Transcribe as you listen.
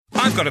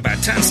I've got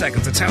about 10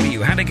 seconds to tell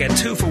you how to get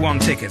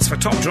 2-for-1 tickets for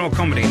Top Draw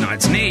comedy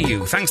nights near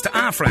you, thanks to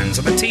our friends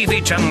at the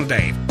TV channel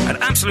Dave at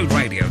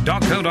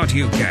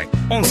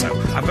absoluteradio.co.uk. Also,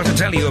 I've got to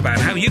tell you about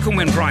how you can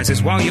win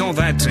prizes while you're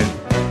there too.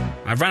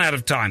 I've run out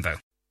of time, though.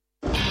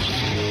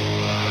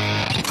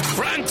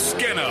 Frank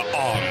Skinner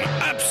on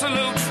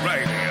Absolute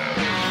Radio.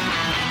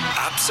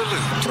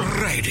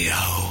 Absolute Radio.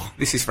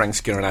 This is Frank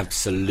Skinner on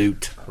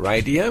Absolute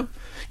Radio.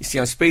 You see,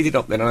 I speeded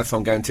up then, and I thought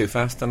I'm going too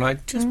fast, and I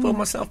just pulled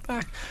myself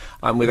back.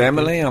 I'm with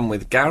Emily, I'm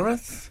with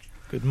Gareth.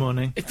 Good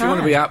morning. If you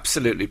want to be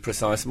absolutely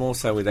precise, I'm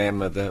also with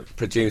Emma, the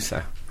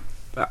producer.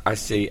 But I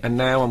see, and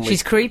now I'm with...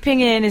 She's creeping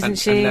in, isn't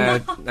she?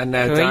 And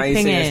now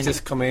Daisy has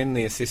just come in,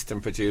 the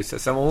assistant producer.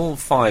 So all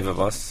five of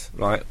us,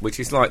 right, which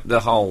is like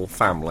the whole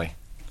family,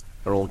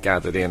 are all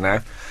gathered here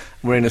now.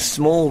 We're in a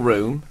small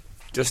room,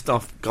 just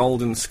off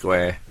Golden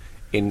Square,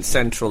 in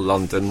central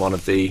London, one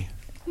of the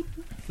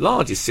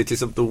largest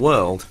cities of the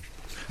world.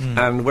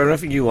 And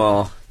wherever you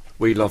are,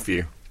 we love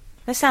you.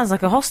 That sounds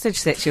like a hostage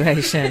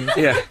situation.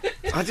 Yeah.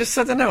 I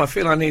don't know, I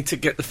feel I need to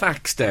get the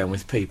facts down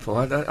with people.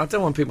 I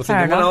don't want people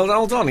thinking, well,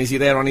 hold on, is he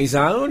there on his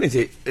own? Is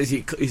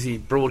he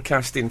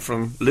broadcasting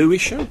from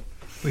Lewisham?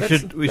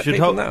 We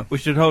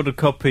should hold a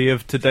copy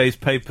of today's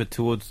paper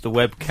towards the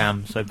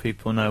webcam so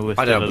people know we're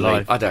still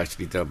alive. I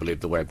actually don't believe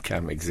the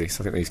webcam exists.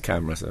 I think these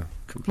cameras are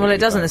completely... Well, it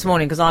doesn't this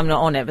morning because I'm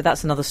not on it, but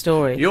that's another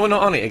story. You're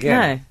not on it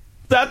again? No.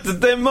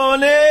 Saturday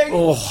morning!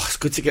 Oh, it's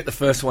good to get the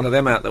first one of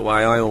them out the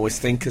way, I always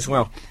think, as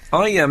well.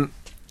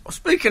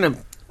 Speaking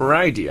of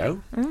radio,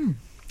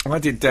 I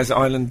did Desert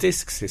Island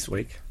Discs this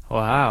week.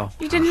 Wow.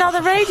 You did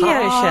another radio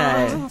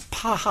show?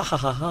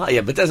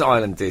 Yeah, but Desert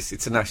Island Discs,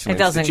 it's a national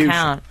institution. It doesn't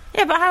count.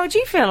 Yeah, but how would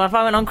you feel if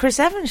I went on Chris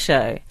Evans'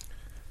 show?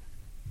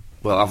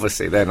 Well,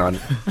 obviously, then I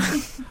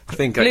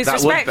think lose that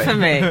respect would be, for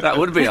me. That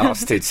would be a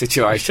hostage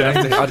situation.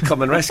 I'd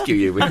come and rescue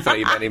you with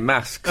 3 men in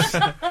masks.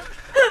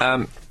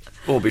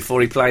 Or before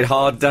he played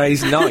Hard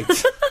Day's Night.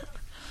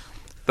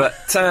 But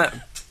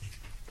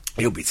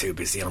he'll be too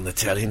busy on the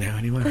telly now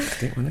anyway, I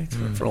think, won't he,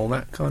 for all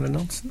that kind of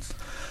nonsense.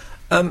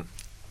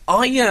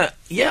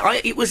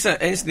 It was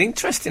an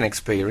interesting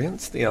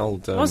experience, the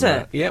old... was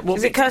it? Yeah. Well,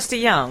 was it Kirsty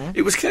Young?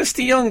 It was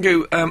Kirsty Young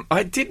who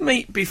I did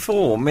meet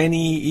before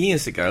many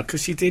years ago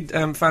because she did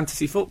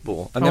fantasy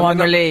football. And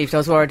I'm relieved. I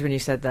was worried when you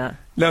said that.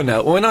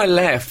 No. When I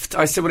left,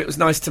 I said, well, it was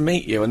nice to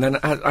meet you. And then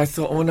I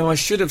thought, oh, no, I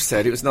should have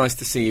said it was nice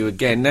to see you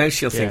again. Now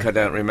she'll think I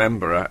don't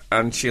remember her,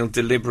 and she'll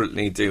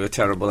deliberately do a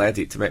terrible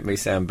edit to make me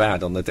sound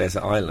bad on the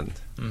desert island.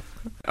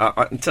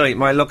 I can tell you,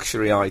 my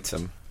luxury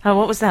item... Oh,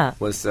 what was that?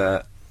 Was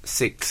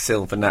 6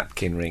 silver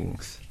napkin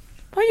rings.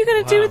 What are you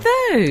going to do with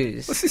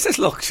those? Well, this says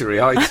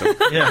luxury item.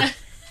 Yeah.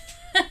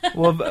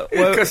 Well,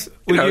 would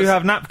you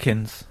have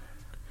napkins?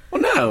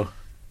 Well, no.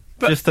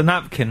 But just the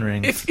napkin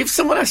rings. If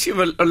someone asks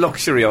you a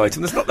luxury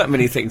item, there's not that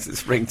many things that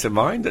spring to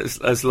mind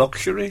as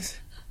luxuries,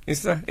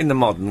 is there, in the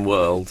modern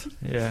world?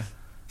 Yeah.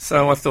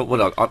 So I thought,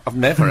 well, I've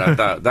never had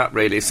that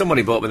really. If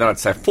somebody bought me that, I'd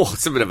say, oh,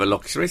 it's a bit of a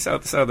luxury, so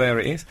there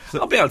it is.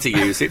 I'll be able to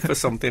use it for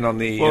something on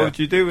the... What would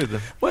you do with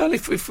them? Well,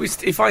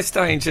 if I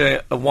stage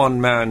a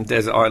one-man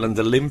Desert Island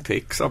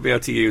Olympics, I'll be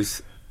able to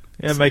use...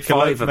 Yeah, make a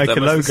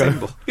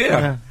logo.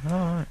 Yeah. All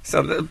right.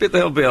 So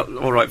they'll be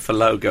all right for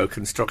logo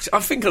construction.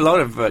 I think a lot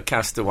of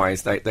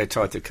castaways, they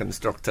try to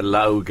construct a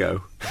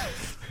logo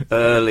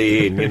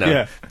early in, you know.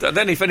 Yeah.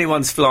 Then if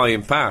anyone's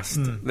flying past,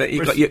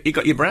 you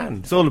got your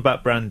brand. It's all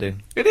about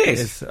branding. It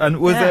is. And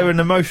was there an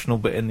emotional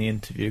bit in the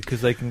interview? Because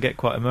they can get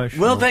quite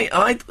emotional. Well,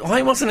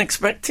 I wasn't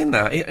expecting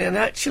that. It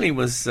actually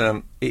was.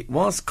 It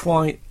was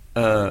quite...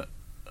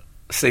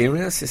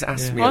 serious. It's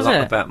asked me a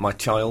lot about my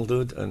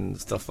childhood and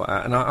stuff like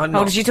that. And I'm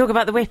not... did you talk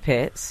about the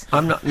whippets?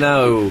 I'm not...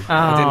 No,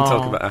 I didn't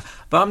talk about that.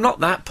 But I'm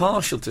not that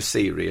partial to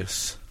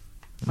serious.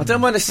 I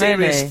don't mind a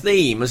serious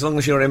theme as long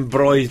as you're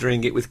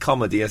embroidering it with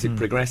comedy as it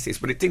progresses.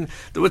 But it didn't...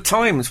 There were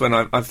times when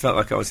I felt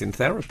like I was in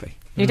therapy.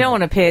 You don't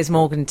want a Piers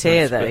Morgan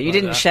tear, though. You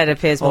didn't shed a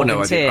Piers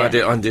Morgan tear. I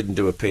didn't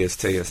do a Piers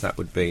tears. That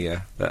would be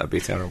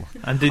terrible.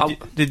 And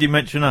did you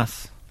mention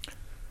us?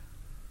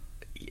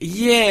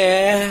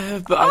 Yeah,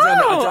 but I don't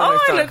know.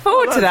 I look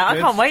forward to that. Good.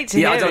 I can't wait to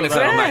hear it. I don't know if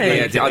they'll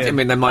make I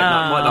mean, they might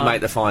not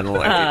make the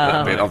final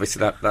edit, but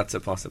obviously that's a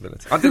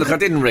possibility. I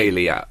didn't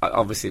really.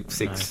 Obviously,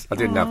 6. I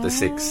didn't have the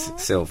 6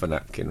 silver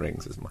napkin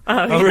rings as my.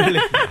 Oh, really?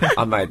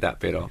 I made that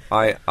bit up.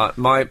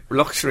 My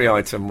luxury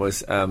item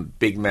was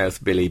Big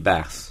Mouth Billy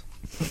Bass.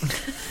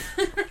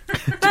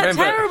 That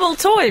terrible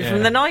toy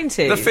from the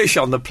 90s. The fish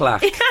on the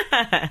plaque.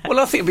 Yeah. Well,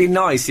 I think it'd be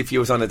nice if you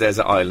was on a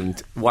desert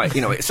island.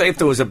 Say if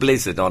there was a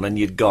blizzard on and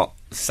you'd got,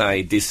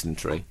 say,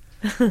 dysentery.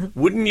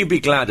 Wouldn't you be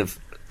glad of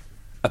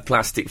a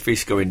plastic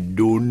fish going,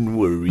 "Don't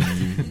worry,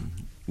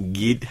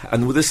 gid,"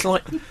 and with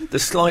the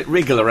slight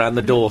wriggle around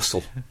the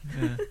dorsal?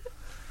 Yeah.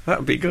 That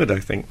would be good, I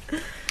think.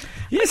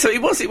 Yeah, so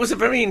it was a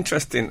very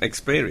interesting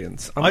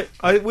experience.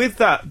 With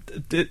that,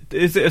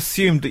 is it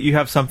assumed that you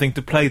have something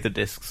to play the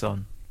discs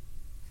on?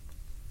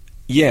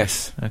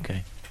 Yes.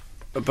 Okay.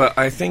 But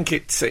I think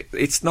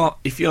it's not...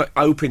 If you're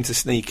open to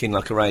sneaking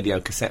like a radio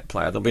cassette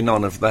player, there'll be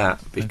none of that,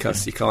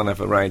 because you can't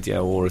have a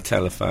radio or a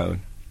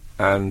telephone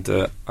and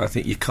I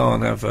think you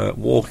can't have a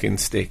walking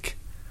stick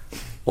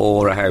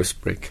or a house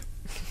brick.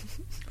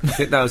 I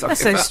think those.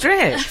 That's so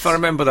strict. If I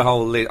remember the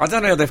whole list, I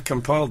don't know how they've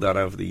compiled that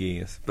over the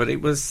years, but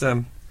it was.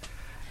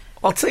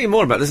 I'll tell you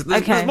more about this.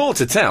 There's more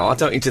to tell. I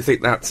don't need to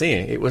think that's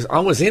it.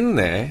 I was in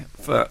there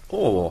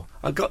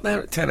I got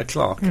there at 10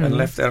 o'clock and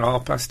left there at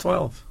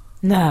 12:30.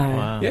 No.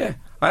 Wow. Yeah.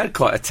 I had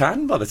quite a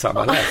tan by the time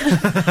I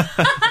left.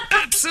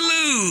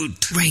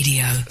 Absolute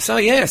Radio. So,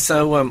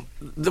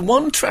 the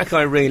one track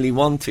I really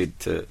wanted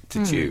to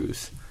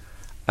choose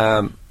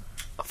for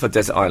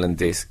Desert Island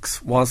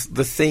Discs was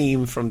the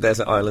theme from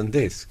Desert Island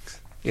Discs.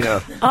 You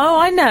know. Oh,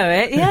 I know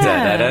it,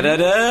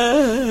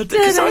 yeah.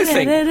 Because I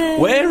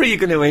think, where are you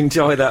going to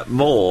enjoy that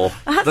more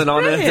than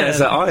on a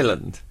desert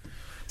island?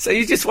 So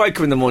you just wake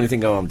up in the morning and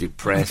think, I'm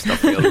depressed, I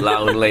feel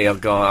lonely,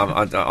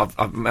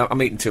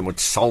 I'm eating too much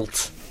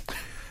salt,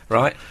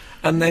 right?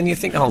 And then you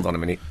think, hold on a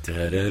minute.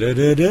 Then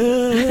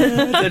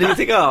you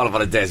think, I'm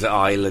on a desert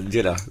island,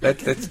 you know.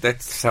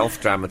 Let's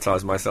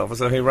self-dramatise myself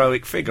as a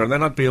heroic figure, and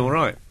then I'd be all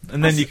right.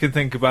 And then you can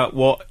think about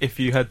what, if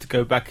you had to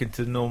go back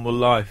into normal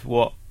life,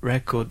 what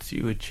records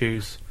you would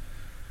choose.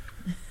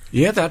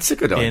 Yeah, that's a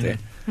good idea.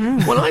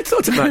 Well, I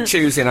thought about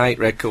choosing 8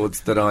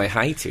 records that I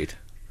hated.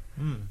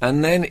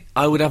 And then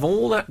I would have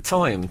all that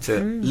time to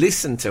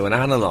listen to and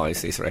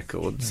analyse these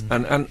records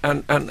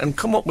and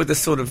come up with a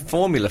sort of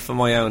formula for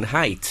my own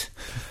hate.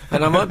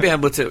 And I might be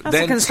able to. That's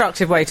a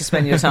constructive way to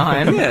spend your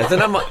time. Yeah,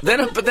 then I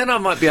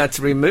might be able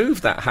to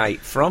remove that hate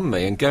from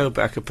me and go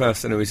back a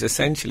person who is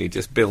essentially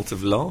just built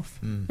of love.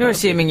 You're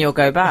assuming you'll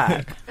go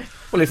back.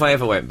 Well, if I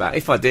ever went back,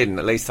 if I didn't,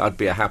 at least I'd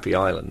be a happy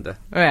islander.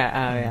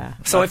 Yeah.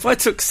 So if I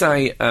took,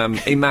 say,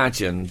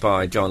 Imagine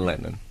by John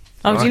Lennon.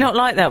 Oh, do you not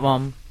like that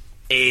one?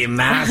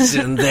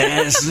 Imagine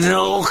there's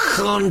no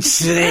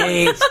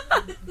country.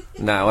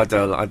 No, I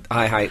don't.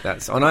 I hate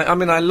that song.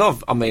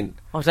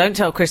 Oh, don't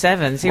tell Chris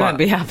Evans. He won't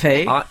be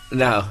happy.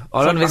 No. It's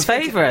one of his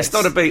favourites. It's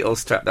not a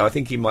Beatles track, though. I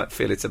think he might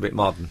feel it's a bit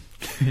modern.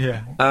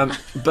 Yeah.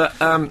 But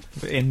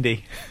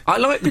indie. I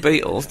like the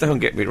Beatles, don't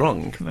get me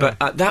wrong. No.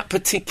 But that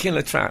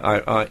particular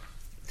track,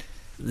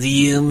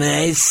 you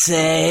may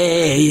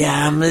say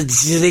I'm a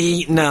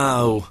dream.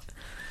 No.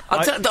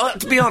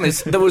 To be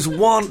honest, there is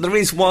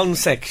one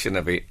section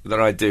of it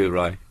that I do,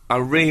 right? I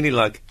really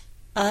like,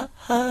 but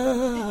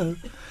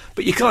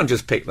you can't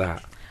just pick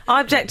that.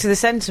 I object to the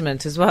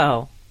sentiment as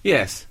well.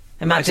 Yes.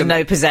 Imagine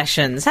no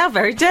possessions. How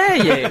very dare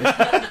you?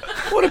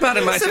 What about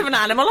imagine... What sort of an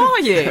animal are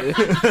you?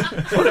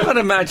 What about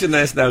imagine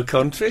there's no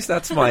countries?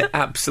 That's my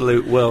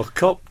absolute World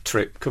Cup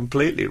trip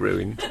completely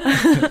ruined.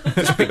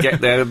 Just to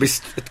get there, there'll be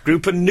a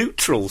group of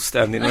neutrals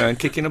standing around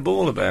kicking a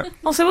ball about.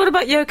 Also, what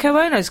about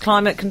Yoko Ono's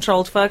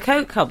climate-controlled fur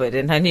coat cupboard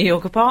in her New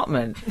York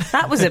apartment?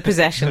 That was a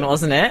possession,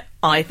 wasn't it?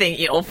 I think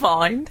you'll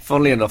find.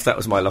 Funnily enough, that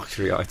was my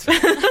luxury item.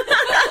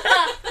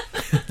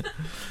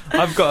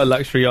 I've got a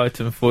luxury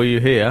item for you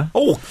here.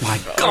 Oh my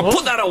God!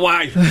 Put that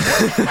away.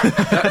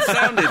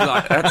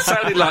 that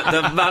sounded like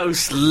the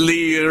most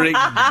leering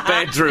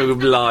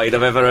bedroom line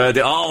I've ever heard.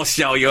 I'll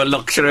show you a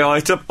luxury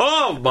item.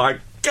 Oh my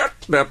God!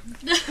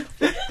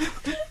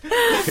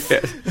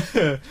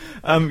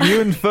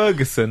 Ewan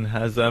Ferguson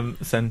has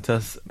sent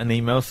us an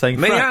email saying...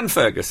 Me and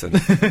Ferguson.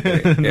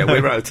 Yeah, we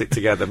wrote it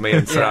together, me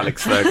and Sir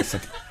Alex Ferguson.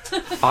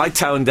 I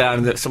toned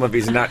down some of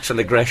his natural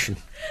aggression.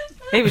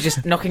 He was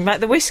just knocking back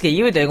the whiskey.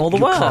 You were doing all the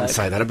work. You can't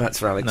say that about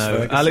Sir Alex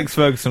Ferguson. Alex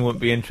Ferguson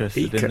wouldn't be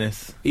interested in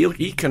this.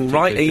 He can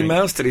write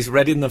emails till he's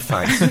red in the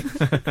face.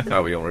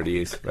 Oh, he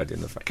already is red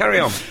in the face. Carry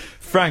on.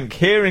 Frank,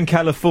 here in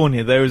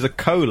California there is a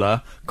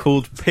cola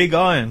called Pig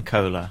Iron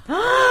Cola.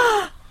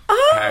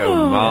 How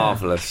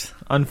marvellous.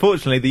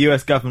 Unfortunately, the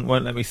US government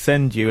won't let me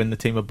send you and the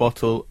team a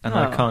bottle, and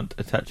I can't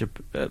attach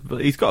but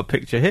he's got a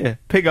picture here.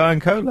 Pig Iron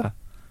Cola.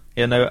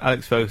 Yeah, no,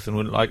 Alex Ferguson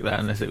wouldn't like that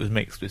unless it was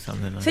mixed with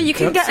something. So you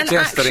can get an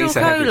actual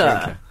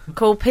cola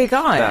called Pig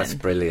Iron? That's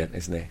brilliant,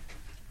 isn't it?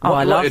 Oh,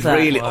 I love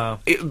that. Wow.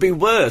 It would be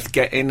worth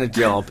getting a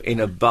job in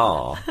a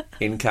bar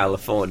in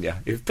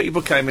California. If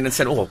people came in and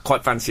said,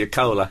 quite fancy a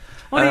cola.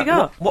 What do you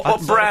got?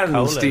 What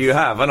brands do you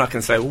have? And I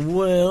can say,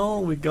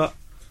 well, we got...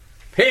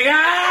 Pig Iron!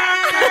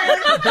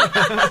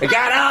 We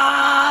got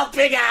all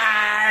Pig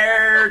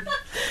Iron!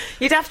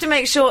 You'd have to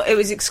make sure it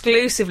was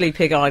exclusively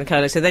Pig Iron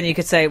Cola, so then you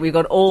could say we've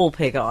got all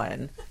Pig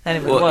Iron. Then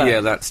it would work. Yeah,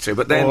 that's true.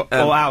 But then,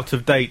 or out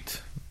of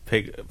date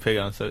Pig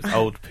Iron, so it's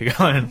old Pig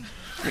Iron.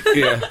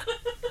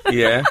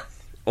 Yeah.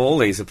 All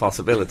these are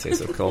possibilities,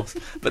 of course.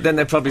 But then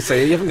they'd probably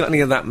say, you haven't got any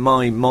of that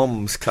My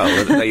Mom's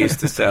Cola that they used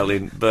to sell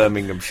in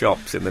Birmingham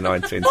shops in the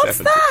 1970s. What's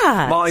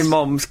that? My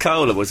Mom's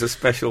Cola was a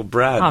special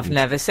brand. I've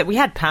never said... We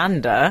had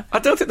Panda. I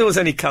don't think there was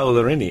any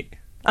cola in it.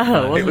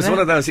 Oh, it was one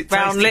of those...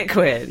 Brown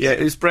liquid. Yeah,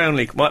 it was brown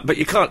liquid. But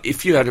you can't...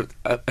 If you had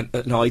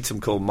an item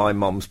called My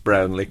Mom's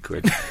Brown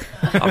Liquid,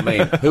 I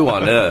mean, who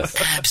on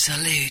earth?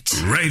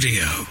 Absolute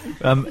Radio.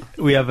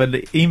 We have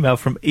an email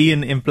from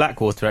Ian in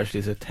Blackwater,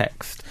 actually, as a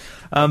text.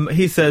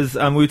 He says,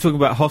 we were talking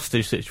about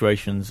hostage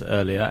situations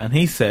earlier, and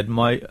he said,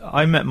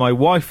 I met my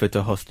wife at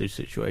a hostage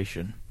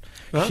situation.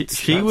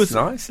 She was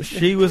nice,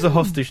 she was a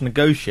hostage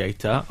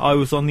negotiator. I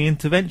was on the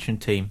intervention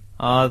team.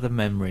 Ah, the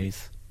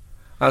memories.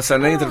 Oh, so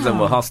neither of them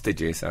were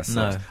hostages, as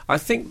No. such. I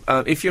think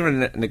if you're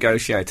a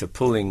negotiator,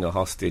 pulling a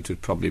hostage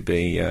would probably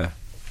be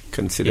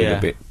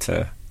considered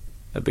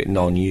a bit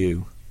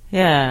non-you.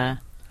 Yeah.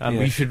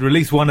 You should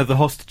release one of the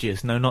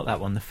hostages. No, not that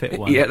one, the fit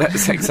one. Yeah,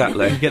 that's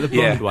exactly. Get the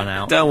blonde one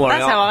out. Don't worry.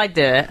 That's how I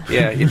do it.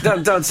 Yeah,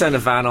 don't send a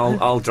van.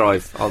 I'll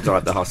drive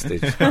the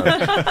hostage.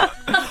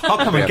 I'll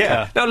come and get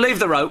her. No, leave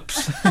the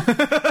ropes.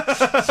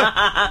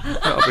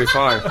 That'll be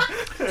fine.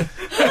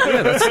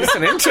 Yeah, it's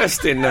an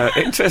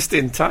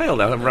interesting tale,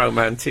 though, a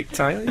romantic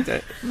tale. Isn't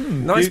it?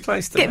 Nice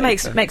place to It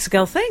makes a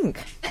girl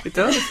think. It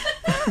does.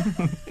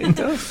 It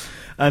does.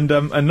 And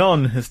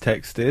Anon has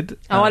texted.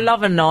 I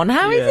love Anon.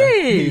 How is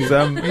he? He's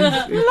done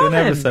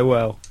ever so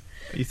well.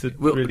 He's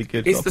really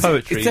good.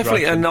 Poetry. It's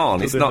definitely writing.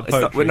 Anon. It's not.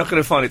 We're not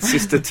going to find it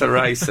Sister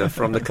Teresa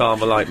from the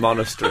Carmelite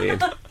Monastery in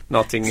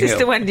Notting Hill.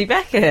 Sister Wendy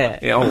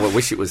Beckett. Yeah, I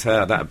wish it was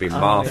her. That'd be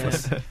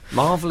marvellous. Yeah.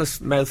 Marvellous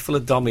mouthful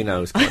of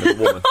dominoes kind of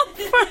woman.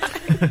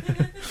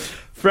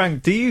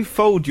 Frank, do you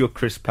fold your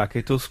crisp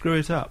packet or screw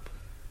it up?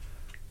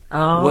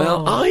 Oh.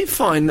 Well, I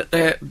find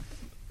that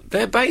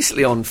they're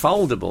basically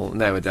unfoldable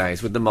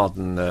nowadays with the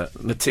modern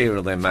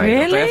material they're made of.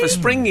 Really? They have a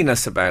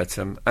springiness about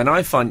them, and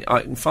I find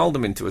I can fold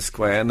them into a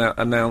square,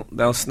 and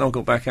they'll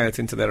snuggle back out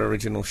into their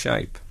original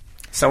shape.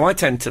 So I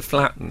tend to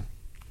flatten.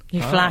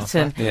 You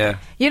flatten. Yeah.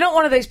 You're not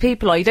one of those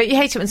people, are you? Don't you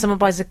hate it when someone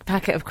buys a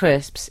packet of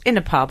crisps in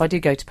a pub? I do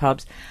go to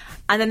pubs.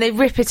 And then they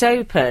rip it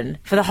open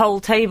for the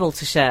whole table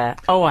to share.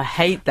 Oh, I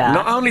hate that.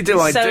 Not only do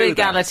I so do that-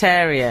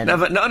 egalitarian. No,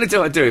 but not only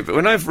do I do it, but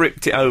when I've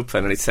ripped it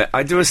open and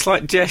I do a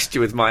slight gesture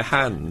with my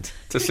hand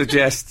to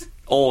suggest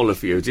all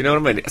of you. Do you know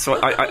what I mean? So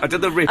I do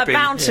the A ripping.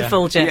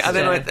 bountiful gesture.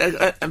 Yeah,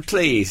 and then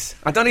please.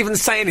 I don't even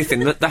say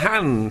anything. The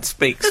hand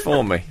speaks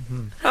for me.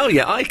 Oh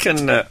yeah, I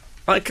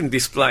can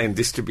display and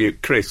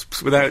distribute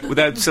crisps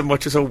without so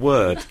much as a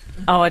word.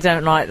 Oh, I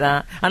don't like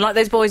that. And like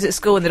those boys at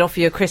school, and they'd offer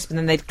you a crisp and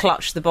then they'd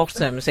clutch the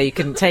bottom so you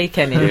couldn't take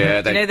any.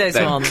 Yeah, Do you know those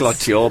they'd ones?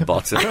 clutch your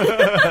bottom.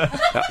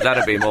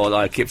 That'd be more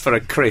like it for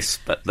a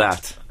crisp at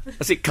that.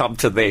 Has it come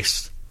to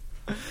this?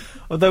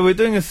 Although we're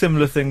doing a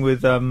similar thing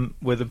with a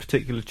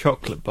particular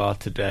chocolate bar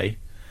today.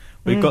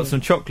 We've got some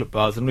chocolate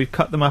bars and we've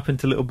cut them up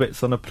into little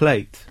bits on a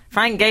plate.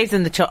 Frank gave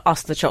them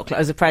us the chocolate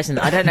as a present.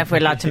 I don't know if we're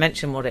allowed to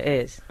mention what it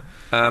is.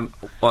 Well,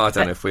 I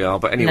don't know if we are,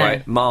 but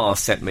anyway, No. Mars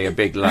sent me a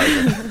big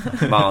load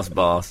of Mars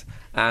bars,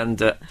 and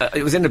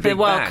it was in a big The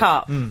World bag.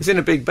 Cup. It was in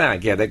a big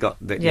bag. Yeah, they got.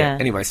 Yeah.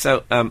 Anyway,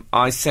 so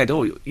I said,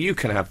 "Oh, you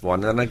can have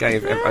one," and I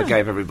gave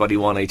everybody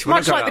one each. When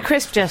Much I got like the up-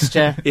 crisp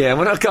gesture. Yeah,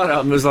 when I got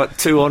up, there was like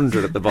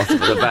 200 at the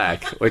bottom of the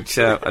bag, which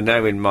are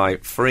now in my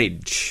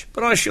fridge.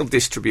 But I shall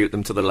distribute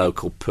them to the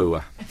local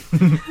poor.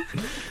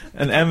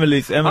 And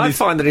Emily's I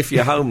find that if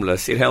you're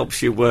homeless, it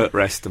helps you work,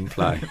 rest, and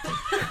play.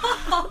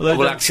 Well,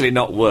 Well, actually,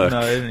 not work.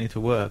 no, they don't need to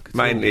work. at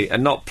all. Mainly,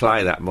 and not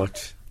play that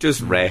much.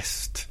 Just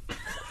rest.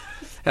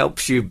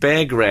 Helps you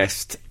beg,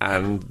 rest,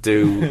 and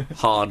do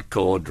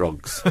hardcore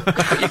drugs.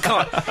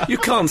 But you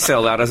can't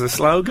sell that as a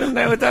slogan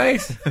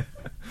nowadays.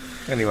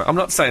 Anyway, I'm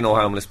not saying all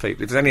homeless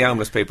people. If there's any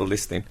homeless people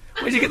listening,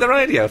 where'd you get the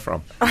radio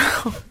from?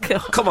 Oh, God.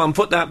 Come on,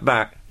 put that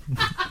back.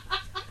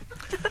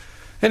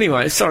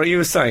 Anyway, sorry, you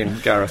were saying,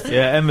 Gareth.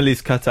 Yeah,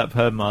 Emily's cut up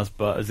her Mars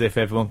bar as if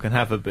everyone can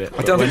have a bit.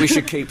 I don't think we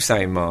should keep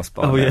saying Mars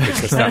bar. Oh, yeah.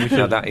 Because No, we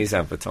should. that is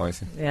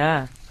advertising.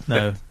 Yeah.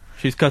 No,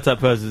 she's cut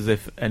up hers as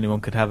if anyone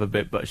could have a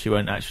bit, but she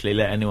won't actually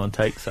let anyone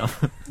take some.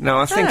 No,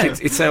 I think No.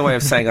 it's her way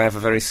of saying I have a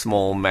very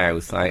small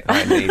mouth. I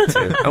need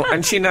to. Oh,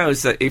 and she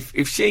knows that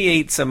if she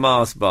eats a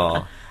Mars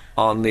bar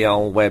on the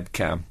old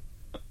webcam,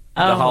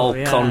 the whole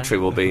yeah. country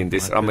will be in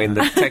this. I mean,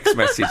 the text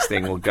message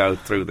thing will go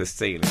through the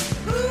ceiling.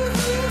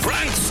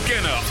 Frank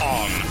Skinner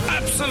on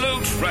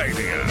Absolute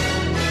Radio.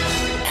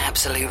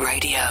 Absolute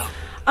Radio.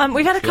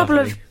 We've had a couple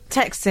Lovely. of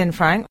texts in,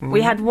 Frank.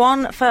 We had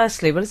one,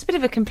 firstly, well, it's a bit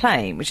of a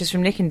complaint, which is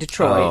from Nick in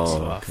Detroit.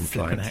 Oh,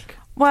 complaint. flippin' heck.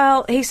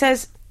 Well, he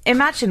says,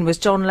 Imagine was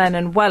John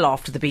Lennon well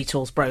after the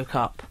Beatles broke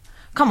up.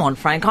 Come on,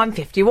 Frank, I'm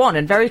 51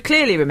 and very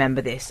clearly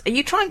remember this. Are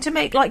you trying to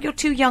make like you're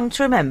too young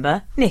to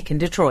remember? Nick in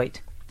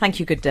Detroit. Thank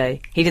you, good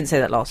day. He didn't say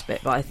that last bit,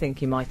 but I think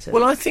he might have.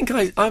 Well, I think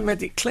I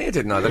made it clear,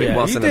 didn't I, that Yeah, it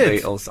wasn't you the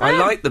did. Beatles. I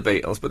like the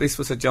Beatles, but this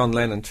was a John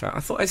Lennon track. I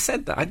thought I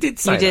said that. I did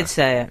say You did that.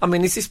 say it. I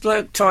mean, is this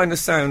bloke trying to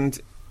sound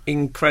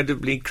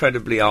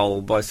incredibly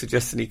old by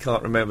suggesting he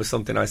can't remember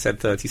something I said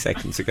 30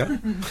 seconds ago?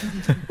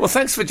 Well,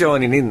 thanks for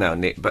joining in, though,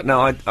 Nick. But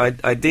no,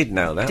 I did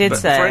know that. Did but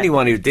say for it.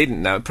 anyone who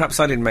didn't know, perhaps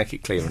I didn't make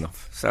it clear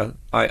enough. So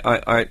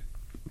I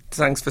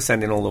thanks for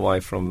sending all the way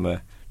from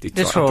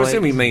Detroit. I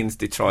presume he means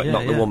Detroit, Yeah,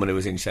 not the yeah. woman who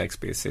was in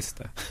Shakespeare's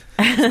sister.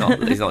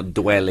 He's not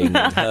dwelling in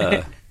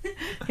her.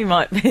 He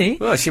might be.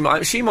 Well, she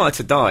might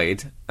have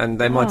died, and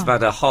they might have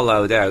had her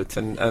hollowed out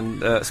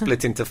and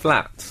split into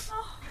flats.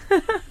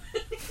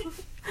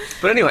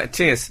 But anyway,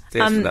 cheers for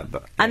that.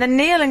 But, And then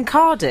Neil in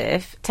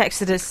Cardiff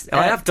texted us...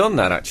 I have done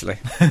that, actually.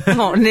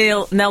 What,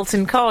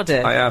 Nelton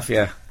Cardiff? I have,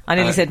 yeah. I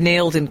nearly said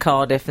Neiled in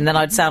Cardiff, and then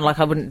I'd sound like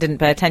I didn't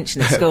pay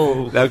attention at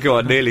school. No, go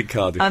on, Neil in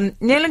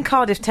Cardiff. Neil in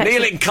Cardiff texted...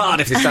 Neil in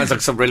Cardiff, it sounds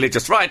like some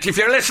religious... Right, if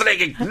you're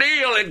listening,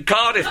 Neil in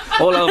Cardiff.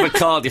 All over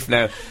Cardiff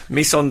now.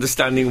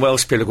 Misunderstanding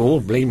Welsh people go, oh,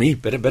 blame me,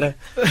 better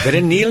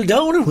kneel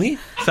down, are we?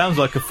 Sounds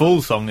like a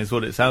full song is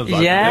what it sounds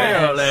like.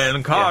 Yeah. Neil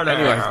in Cardiff.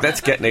 Yeah, anyway,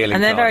 let's get Neil in Cardiff.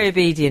 And they're very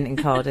obedient in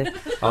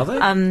Cardiff. Are they?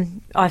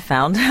 I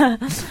found.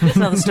 It's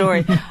another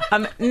story.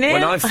 Neil...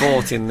 When I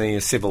fought in the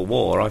Civil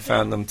War, I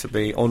found them to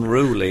be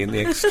unruly in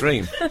the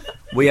extreme.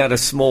 We had a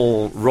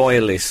small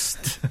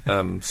royalist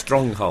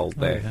stronghold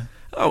there.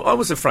 I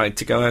was afraid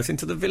to go out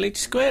into the village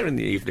square in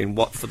the evening,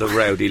 what for the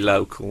rowdy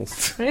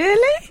locals.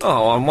 Really?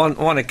 Oh, on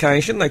one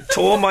occasion, they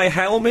tore my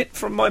helmet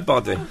from my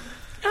body.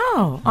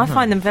 Oh, I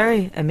find them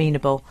very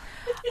amenable.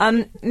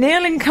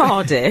 Neil in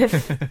Cardiff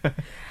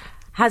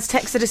has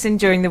texted us in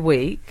during the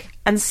week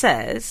and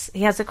says,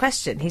 he has a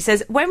question. He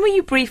says, when were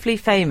you briefly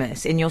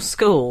famous in your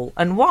school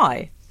and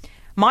why?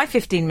 My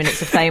 15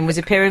 minutes of fame was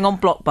appearing on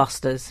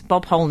Blockbusters.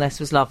 Bob Holness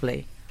was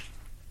lovely.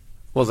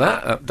 Well,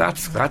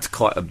 that's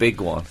quite a big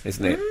one,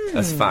 isn't it,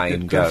 as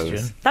fame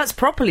goes? That's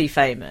properly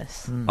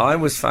famous. I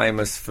was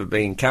famous for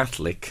being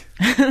Catholic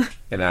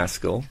in our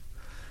school.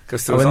 The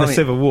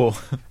Civil War.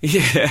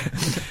 Yeah.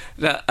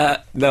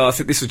 No, I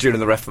think this was during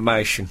the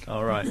Reformation.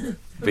 All right.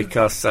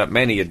 Because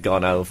many had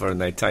gone over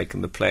and they'd taken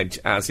the pledge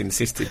as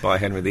insisted by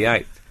Henry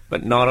VIII.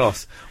 But not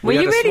us. Were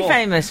you really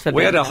famous for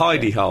We had a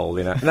Catholic? hidey hole,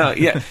 you know. No,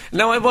 yeah.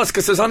 No, it was,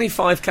 because there was only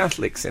 5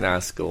 Catholics in our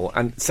school,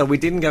 and so we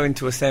didn't go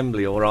into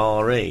assembly or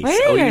RE.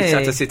 Really? So we just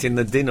had to sit in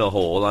the dinner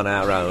hall on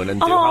our own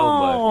and do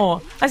homework.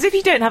 Oh, as if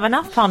you don't have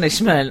enough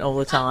punishment all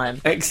the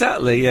time.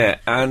 Exactly, yeah.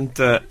 And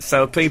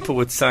so people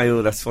would say,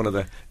 oh, that's one of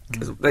the...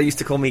 Cause they used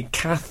to call me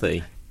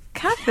Kathy.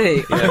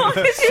 Kathy? Yeah,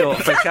 short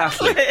for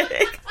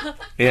Catholic.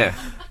 Yeah.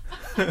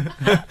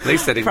 At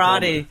least they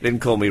didn't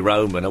call me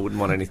Roman. I wouldn't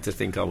want anyone to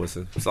think I was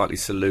a slightly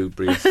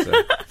salubrious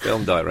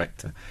film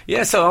director.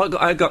 Yeah, so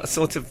I got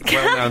sort of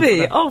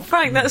Kathy. Oh,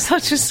 Frank, that's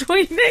such a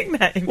sweet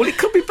nickname. Well, it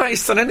could be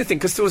based on anything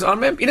because there was. I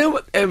remember,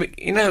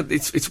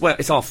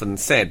 it's often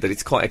said that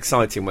it's quite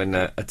exciting when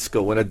at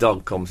school when a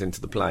dog comes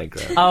into the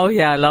playground. Oh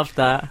yeah, I loved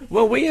that.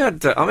 Well, we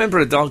had. I remember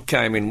a dog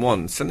came in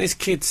once, and this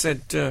kid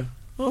said, "Oh,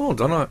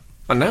 hold on,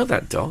 I know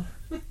that dog,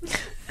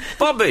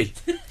 Bobby.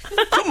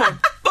 Come on."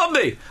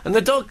 Bobby! And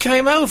the dog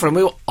came over and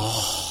we were,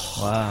 oh.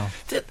 Wow.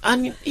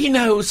 And he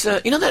knows,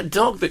 you know that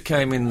dog that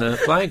came in the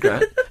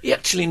playground? He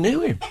actually knew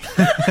him.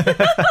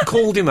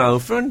 Called him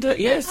over and,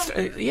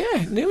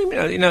 knew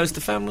him. He knows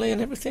the family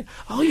and everything.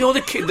 Oh, you're the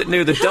kid that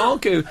knew the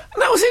dog who... And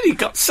that was it. He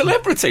got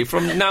celebrity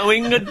from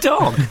knowing a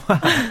dog.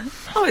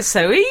 Oh, it's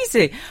so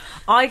easy.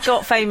 I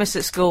got famous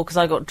at school because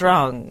I got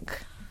drunk.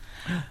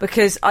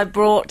 Because I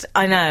brought...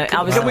 I know.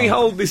 Can we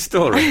hold this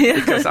story?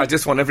 Because I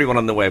just want everyone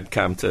on the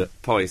webcam to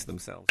poise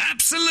themselves.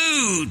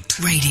 Absolute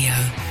Radio.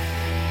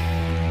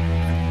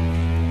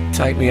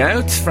 Take me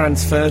out,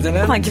 Franz Ferdinand.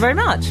 Well, thank you very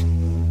much.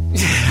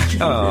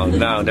 Oh,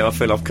 no, I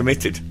feel I've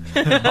committed.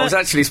 I was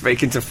actually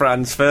speaking to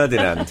Franz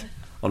Ferdinand.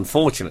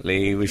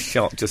 Unfortunately, he was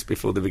shot just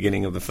before the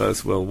beginning of the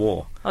First World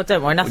War. Oh,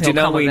 don't worry, nothing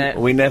will come of it.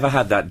 We never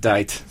had that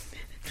date.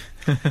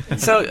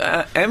 So,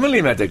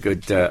 Emily made a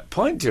good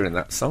point during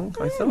that song,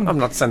 I thought. I'm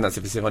not saying that's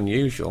a bit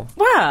unusual.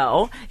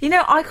 Well,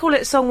 I call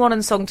it Song 1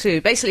 and Song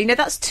 2. Basically,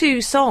 that's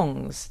 2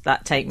 songs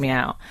that take me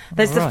out.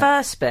 There's the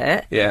first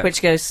bit,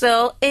 which goes,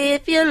 so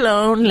if you're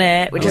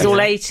lonely, which is all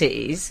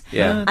 80s.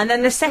 Yeah. And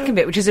then the second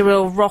bit, which is a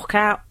real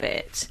rock-out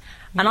bit.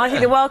 And I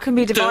think the world can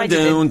be divided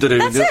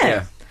That's it.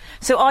 Yeah.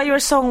 So are you a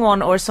Song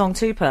 1 or a Song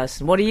 2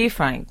 person? What are you,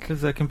 Frank?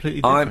 Because they're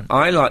completely different.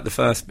 I like the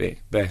first bit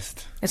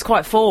best. It's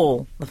quite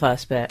fall, the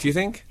first bit. Do you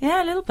think?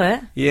 Yeah, a little bit.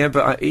 Yeah,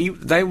 but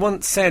they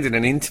once said in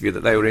an interview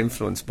that they were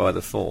influenced by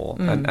the Fall.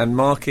 And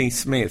Marky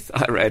Smith,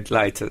 I read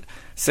later,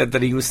 said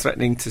that he was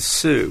threatening to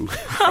sue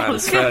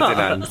Franz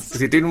Ferdinand because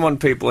he didn't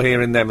want people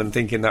hearing them and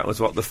thinking that was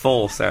what the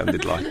Fall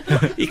sounded like.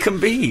 He can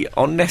be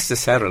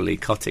unnecessarily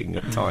cutting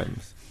at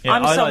times. Yeah,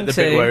 I'm I Song like the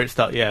 2. bit where it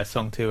starts. Yeah,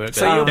 Song 2. Where it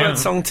So goes, you're about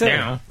Song 2?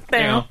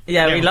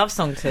 Yeah, we love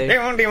Song 2.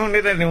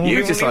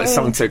 You just like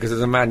Song 2 because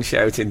there's a man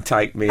shouting,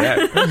 take me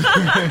out.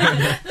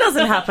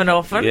 Doesn't happen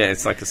often. Yeah,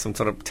 it's like some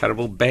sort of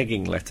terrible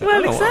begging letter.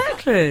 Well,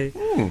 exactly.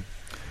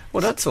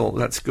 Well, that's all.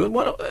 That's good.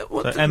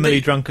 What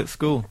Emily drunk at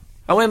school.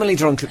 Oh, Emily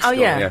drunk at school,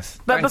 yes.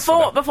 But Thanks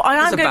before I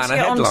That's am a going to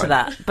banner get on to headline.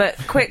 that,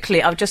 but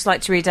quickly, I would just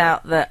like to read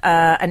out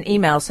an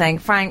email saying,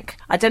 Frank,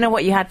 I don't know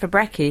what you had for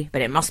brekkie,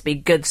 but it must be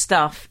good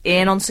stuff.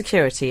 Ian on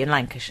security in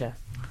Lancashire.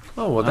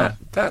 Oh, well,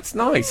 that's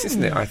nice,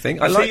 isn't it, I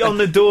think? I Is like he on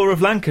the door of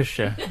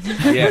Lancashire?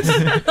 Yes.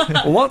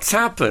 Well, what's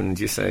happened,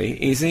 you see,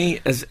 is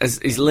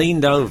he's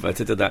leaned over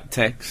to do that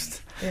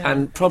text,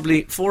 and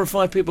probably 4 or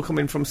 5 people come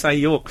in from, say,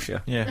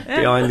 Yorkshire,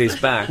 behind his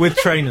back. With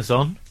trainers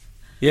on.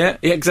 Yeah,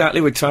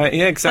 exactly.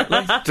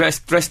 Exactly.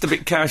 dressed a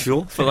bit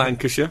casual for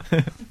Lancashire.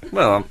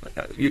 Well,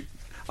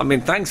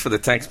 thanks for the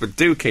text, but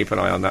do keep an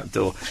eye on that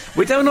door.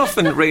 We don't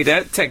often read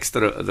out texts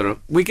that are...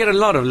 We get a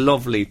lot of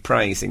lovely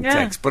praising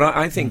texts, but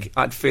I think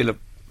I'd feel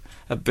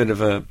a bit of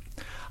a...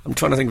 I'm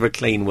trying to think of a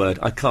clean word.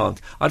 I can't.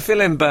 I'd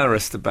feel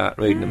embarrassed about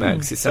reading them out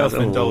because it sounds,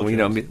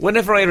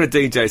 whenever I hear a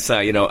DJ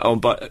say,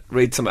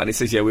 read something and it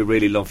says, yeah, we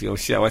really love your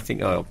show, I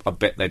think, I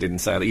bet they didn't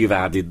say that. You've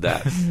added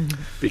that.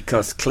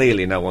 Because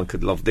clearly no one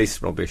could love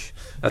this rubbish.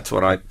 That's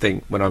what I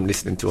think when I'm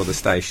listening to other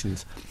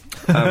stations.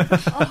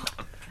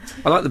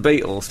 I like the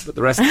Beatles, but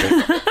the rest of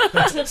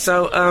it.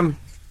 So,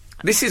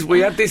 this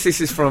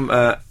is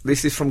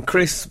from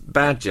Chris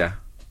Badger,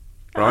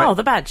 right? Oh,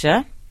 the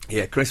Badger.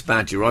 Yeah, Chris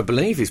Badger. I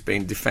believe he's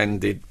been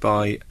defended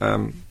by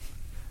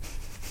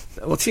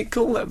what's he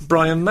called?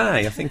 Brian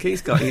May. I think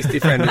he's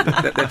defended.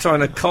 They're trying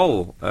to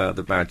cull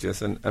the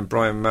Badgers, and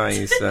Brian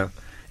May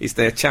is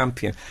their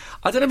champion.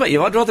 I don't know about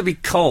you. I'd rather be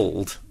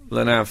culled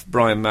than have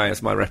Brian May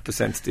as my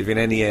representative in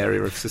any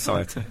area of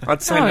society.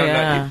 I'd say,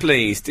 no,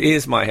 please,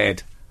 here's my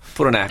head.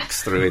 Put an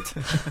axe through it.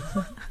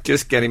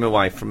 Just get him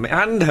away from me.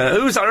 And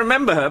her. I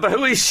remember her, but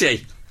who is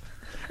she?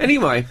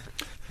 Anyway,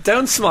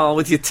 don't smile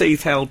with your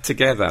teeth held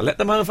together. Let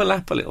them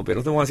overlap a little bit,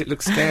 otherwise it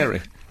looks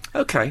scary.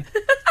 Okay.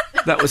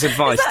 That was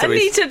advice to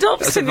Anita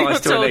Dobson.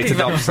 Anita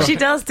Dobson. She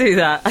does do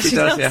that. She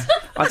does, yeah.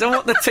 I don't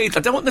want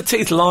the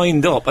teeth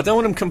lined up. I don't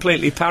want them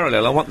completely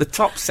parallel. I want the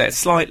top set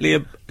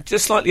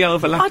just slightly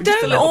overlapping. I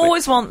don't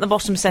always want the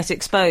bottom set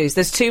exposed.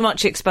 There's too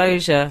much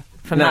exposure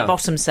from that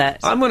bottom set.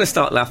 I'm going to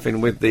start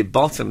laughing with the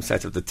bottom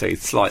set of the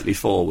teeth slightly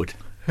forward.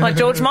 Like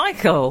George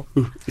Michael.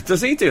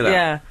 Does he do that?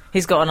 Yeah,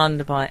 he's got an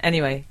underbite.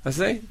 Anyway. Has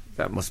he?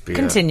 That must be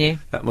Continue.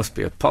 That must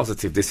be a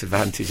positive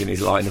disadvantage in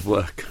his line of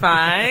work.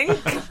 Frank.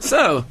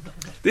 So,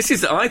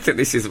 I think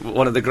this is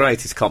one of the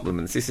greatest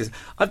compliments.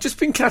 I've just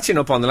been catching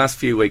up on the last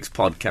few weeks'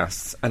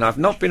 podcasts, and I've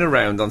not been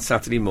around on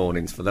Saturday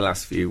mornings for the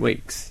last few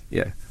weeks.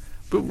 Yeah.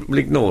 But we'll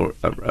ignore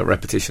a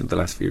repetition of the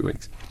last few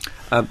weeks.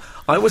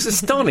 I was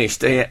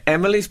astonished to hear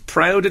Emily's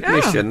proud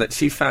admission that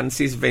she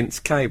fancies Vince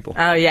Cable.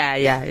 Oh,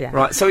 yeah.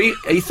 Right, so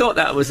he thought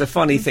that was a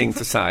funny thing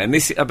to say, and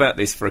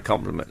this for a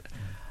compliment.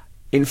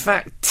 In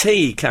fact,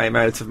 tea came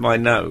out of my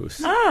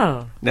nose.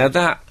 Oh. Now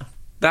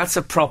that's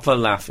a proper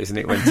laugh, isn't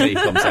it, when tea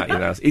comes out your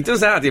nose? He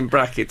does add in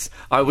brackets,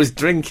 I was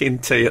drinking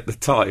tea at the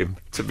time,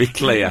 to be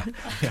clear.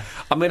 Yeah.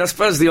 I mean, I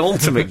suppose the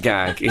ultimate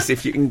gag is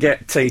if you can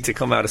get tea to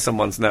come out of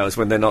someone's nose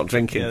when they're not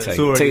drinking tea. It's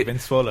already been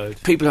swallowed.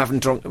 People haven't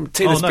drunk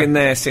tea that's been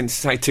there since,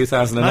 say,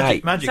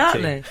 2008. Magic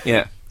exactly.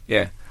 tea.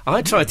 Yeah.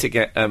 I tried to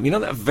get,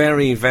 that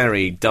very,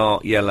 very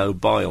dark yellow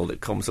bile that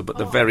comes up at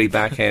the very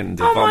back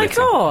end of vomiting.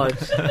 Oh, my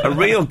God. A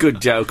real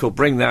good joke will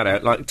bring that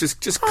out, like,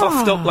 just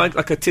coughed up like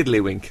a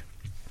tiddlywink.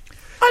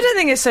 I don't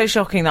think it's so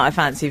shocking that I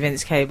fancy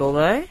Vince Cable,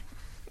 though.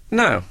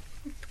 No.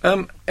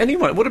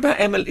 Anyway, what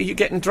about Emily? Are you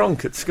getting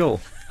drunk at school?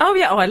 Oh,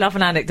 yeah. Oh, I love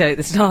an anecdote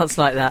that starts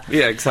like that.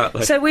 Yeah,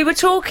 exactly. So we were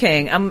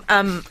talking about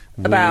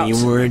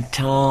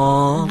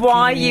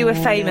why you were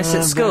famous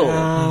at school.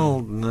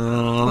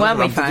 Weren't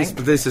we, Frank?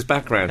 This is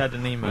background. Had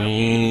an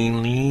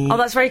email. Oh,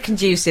 that's very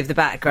conducive, the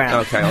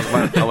background. Okay,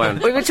 I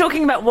won't. We were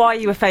talking about why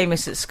you were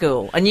famous at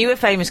school. And you were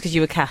famous because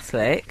you were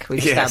Catholic,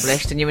 we've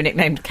established, and you were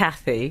nicknamed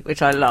Kathy,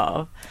 which I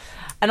love.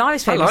 And I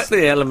was famous. I like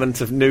the element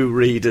of new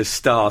readers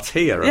start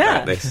here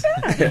about this.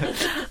 Yeah.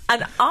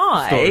 And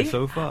I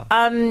so far.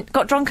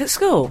 got drunk at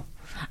school.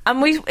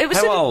 And it was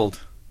How old?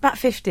 About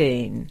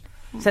 15.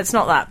 So it's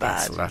not that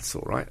bad. That's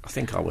all right. I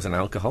think I was an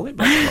alcoholic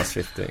back when I was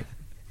 15.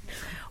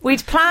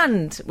 We'd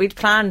planned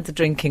the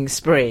drinking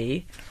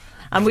spree,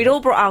 and we'd all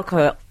brought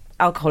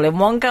alcohol, and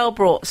one girl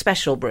brought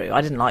special brew.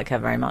 I didn't like her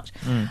very much.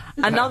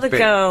 Another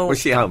girl... Was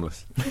she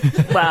homeless?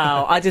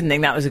 Well, I didn't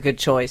think that was a good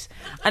choice.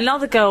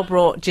 Another girl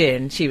brought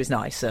gin. She was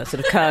nicer,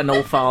 sort of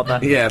Colonel father.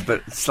 Yeah,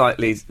 but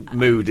slightly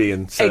moody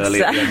and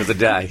surly at the end of the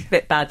day.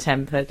 Bit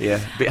bad-tempered.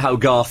 Yeah, a bit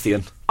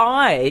Hogarthian.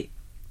 I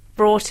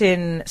brought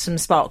in some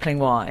sparkling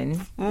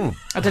wine. I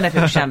don't know if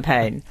it was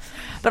champagne.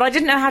 But I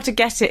didn't know how to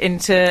get it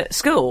into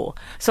school.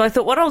 So I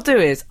thought what I'll do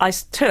is I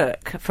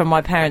took from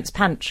my parents'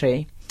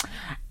 pantry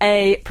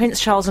a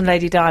Prince Charles and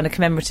Lady Diana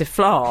commemorative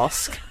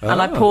flask,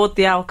 and I poured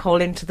the alcohol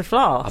into the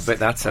flask. I bet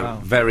that's a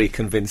very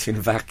convincing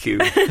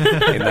vacuum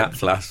in that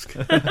flask.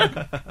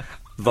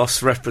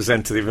 Thus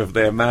representative of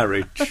their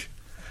marriage.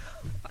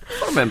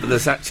 I remember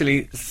there's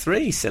actually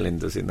 3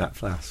 cylinders in that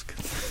flask.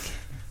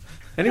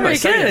 Anyway,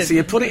 so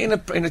you put it in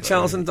a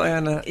Charles and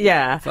Diana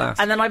flask.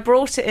 And then I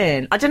brought it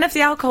in. I don't know if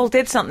the alcohol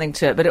did something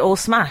to it, but it all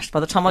smashed by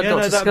the time I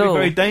got to that'd school. Be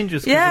very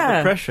dangerous because of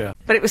the pressure.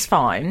 But it was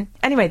fine.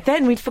 Anyway,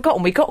 then we'd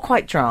forgotten. We got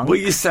quite drunk.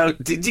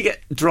 Did you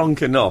get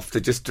drunk enough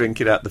to just drink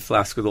it out the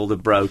flask with all the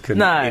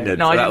broken innards?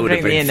 No, I that didn't would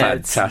have drink been the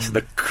innards. fantastic.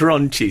 The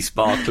crunchy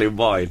sparkling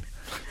wine.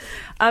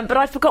 But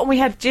I'd forgotten we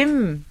had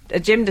a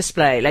gym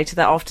display later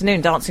that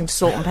afternoon, dancing to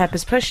Salt and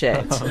Pepper's Push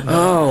It.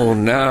 Oh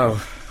no!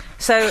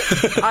 So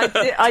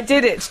I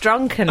did it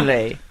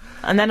drunkenly.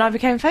 And then I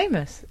became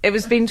famous. It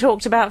was being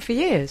talked about for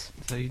years.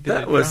 So you did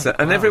that was,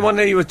 and everyone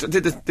knew you were.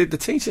 Did the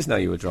teachers know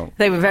you were drunk?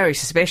 They were very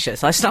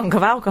suspicious. I stunk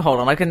of alcohol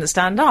and I couldn't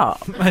stand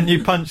up. And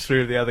you punched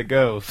through the other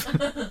girls.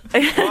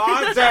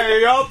 I'll tell you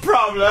your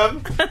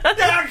problem. Don't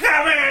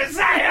come here and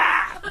say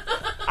that.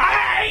 I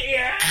hate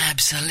you.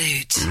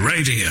 Absolute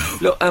Radio.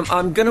 Look,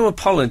 I'm going to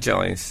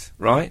apologise,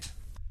 right?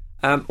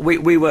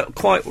 We were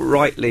quite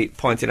rightly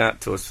pointed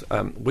out to us.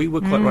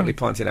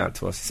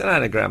 It's an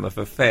anagram of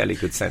a fairly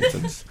good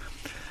sentence.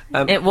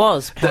 It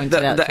was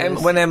pointed out to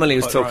us. When Emily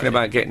was talking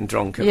about getting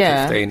drunk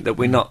at 15, that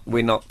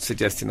we're not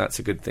suggesting that's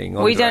a good thing.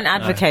 We don't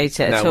advocate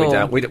it at all.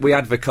 No, we don't. We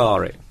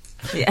advocate it.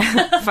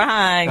 Yeah,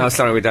 fine. Oh,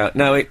 sorry, we don't.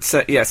 No, it's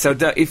So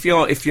if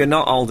you're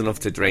not old enough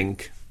to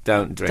drink,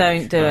 don't drink.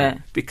 Don't do it,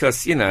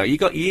 because you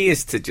got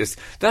years to just.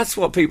 That's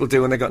what people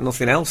do when they've got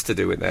nothing else to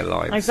do with their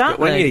lives. Exactly.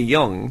 But when you're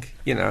young,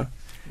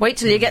 Wait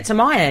till you get to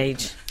my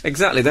age.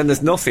 Exactly. Then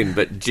there's nothing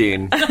but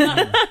gin,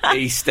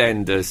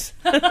 EastEnders,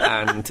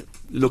 and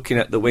looking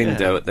at the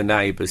window at the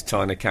neighbours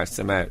trying to catch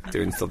them out,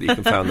 doing stuff that you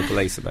can phone the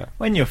police about.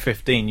 When you're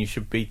 15, you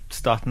should be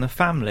starting a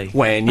family.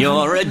 When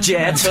you're a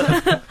jet.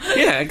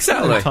 Yeah,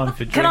 exactly. Time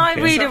for Can I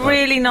drinking. read a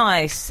really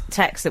nice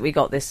text that we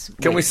got this week?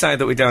 Can we say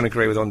that we don't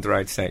agree with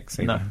underage sex?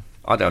 No.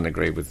 I don't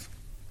agree with.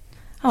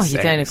 Oh, you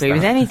don't agree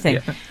with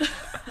anything. Yeah.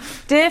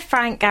 Dear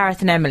Frank,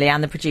 Gareth and Emily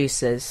and the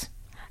producers,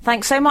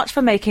 thanks so much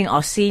for making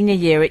our senior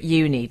year at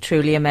uni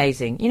truly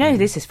amazing. You know who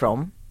this is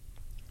from?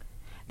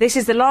 This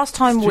is the last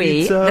time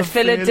the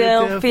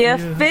Philadelphia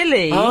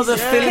Phillies,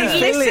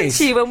 listened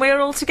to you when we were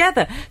all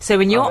together. So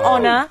in your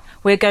honour,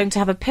 we're going to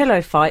have a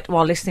pillow fight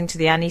while listening to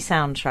the Annie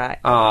soundtrack.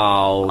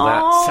 Oh,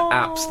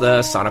 that's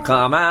the sun will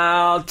come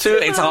out to.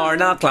 It's hard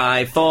not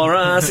life for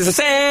us. It's a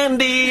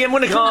Sandy, I'm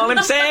going to call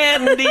him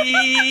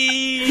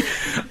Sandy.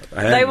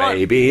 And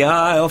maybe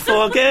I'll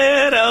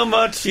forget how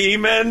much he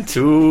meant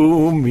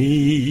to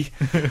me.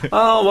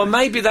 Oh, well,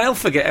 maybe they'll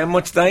forget how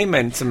much they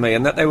meant to me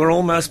and that they were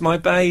almost my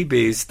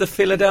babies. The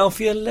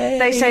Philadelphia ladies.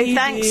 They say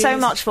thanks so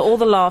much for all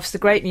the laughs, the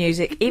great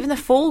music. Even the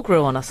fall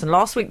grew on us, and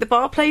last week the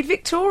bar played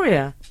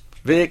Victoria.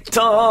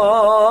 Victoria.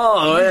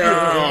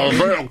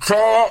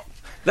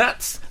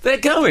 They're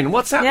going.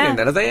 What's happening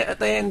then? Are they at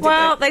the end?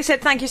 Well, they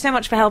said thank you so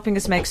much for helping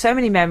us make so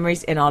many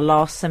memories in our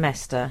last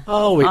semester.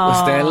 Oh, it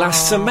was their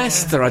last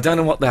semester. I don't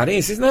know what that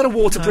is. Isn't that a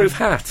waterproof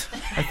hat?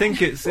 I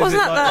think it's. Wasn't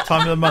is it that like the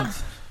time of the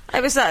month?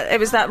 It was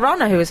that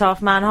runner who was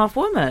half man, half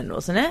woman,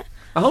 wasn't it?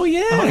 Oh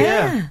yeah. Oh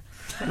yeah.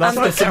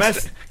 Last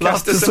semester.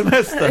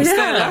 It's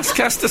their last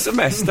cast of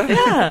semester.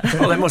 Yeah.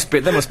 Well, they must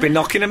be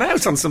knocking them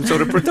out on some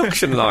sort of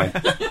production line.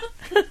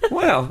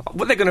 Well,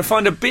 they're going to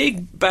find a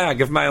big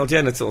bag of male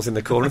genitals in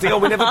the corner and think, oh,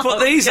 we never put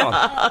these on.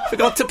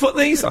 Forgot to put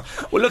these on.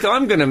 Well, look,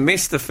 I'm going to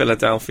miss the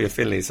Philadelphia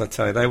Phillies, I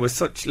tell you. They were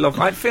such love.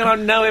 I feel I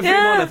know every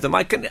one of them.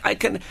 I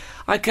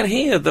can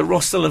hear the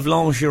rustle of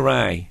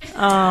lingerie.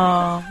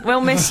 Oh,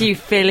 we'll miss you,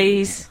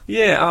 Phillies.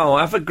 Yeah,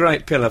 have a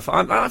great pillow.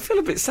 I feel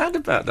a bit sad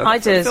about that. I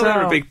do as feel well.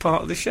 they're a big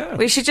part of the show.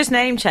 We should just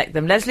name check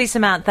them. Leslie,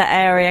 Samantha,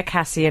 Aria,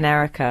 Cassie and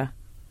Erica.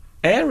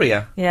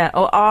 Area? Yeah,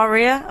 or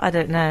Aria? I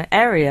don't know.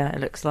 Area, it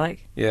looks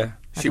like. Yeah.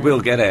 She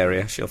will get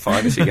area. She'll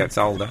find as she gets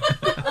older.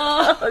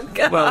 Oh,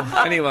 God. Well,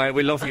 anyway,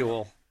 we love you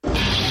all.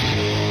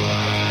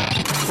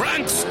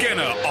 Frank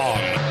Skinner on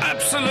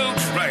Absolute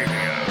Radio.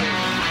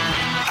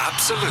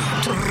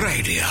 Absolute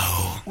Radio.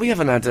 We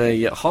haven't had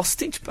a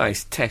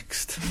hostage-based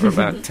text for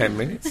about 10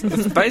 minutes.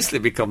 It's basically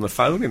become the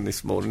phone-in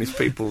this morning. It's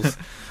people's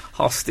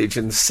hostage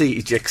and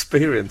siege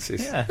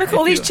experiences. Yeah. Look at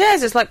all these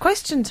chairs. It's like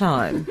question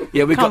time.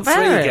 Yeah, we've got Can't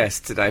bear 3 it.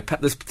 guests today.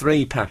 There's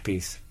 3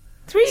 Pappys.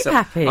 3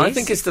 Pappys? I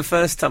think it's the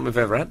first time we've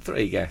ever had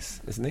 3 guests,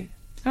 isn't it?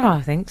 Oh,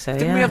 I think so,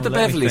 Didn't we have the Well,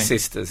 let me Beverley think.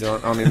 sisters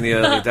on in the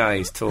early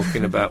days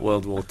talking about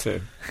World War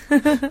II?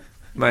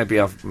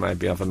 Maybe I've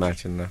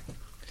imagined that.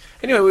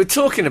 Anyway, we were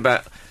talking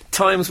about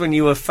times when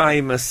you were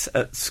famous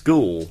at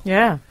school.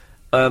 Yeah.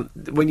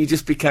 When you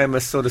just became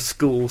a sort of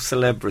school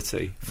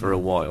celebrity for a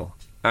while.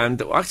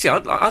 And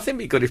actually, I think it'd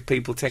be good if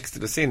people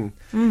texted us in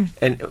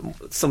and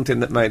something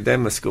that made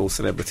them a school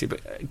celebrity.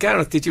 But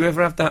Gareth, did you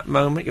ever have that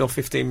moment, your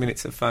 15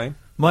 minutes of fame?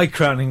 My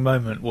crowning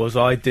moment was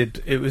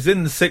it was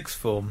in the 6th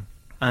form,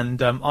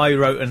 and I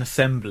wrote an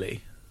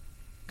assembly,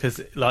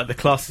 because like the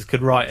classes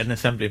could write an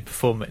assembly and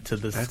perform it to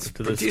the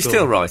school. Do you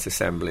still write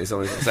assemblies,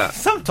 or is that...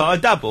 Sometimes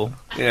I dabble.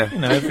 Yeah. You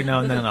know, every now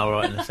and then I'll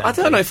write an assembly. I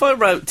don't know, if I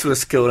wrote to a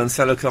school and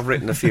said, look, I've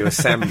written a few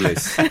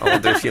assemblies, I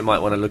wonder if you might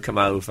want to look them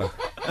over.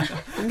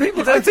 And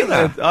people don't do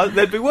that.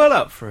 They'd be well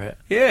up for it.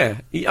 Yeah.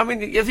 I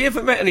mean, have you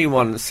ever met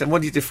anyone and said,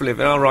 what do you do for a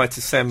living? I write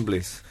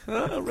assemblies.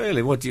 Oh,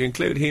 really? What, do you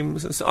include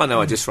hymns? And so, I know,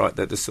 I just write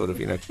the sort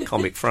of,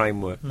 comic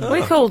framework.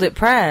 We called it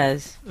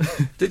prayers.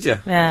 Did you?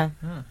 Yeah.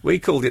 We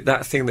called it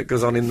that thing that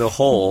goes on in the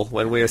hall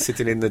when we are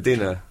sitting in the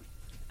dinner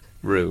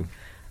room.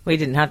 We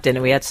didn't have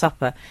dinner, we had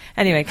supper.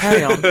 Anyway,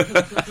 carry on.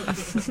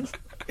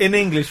 In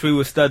English, we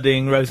were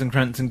studying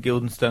Rosencrantz and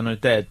Guildenstern are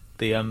Dead.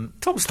 The Tom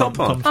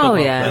Stoppard. Oh,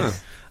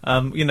 yes.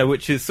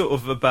 Which is sort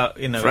of about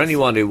For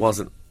anyone who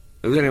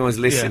anyone's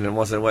listening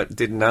and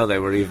didn't know they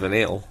were even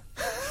ill.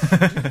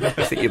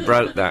 I think you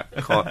broke that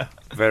quite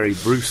very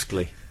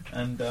brusquely.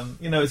 And,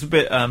 it's a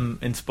bit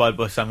inspired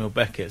by Samuel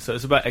Beckett, so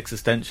it's about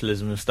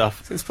existentialism and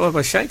stuff. It's inspired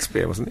by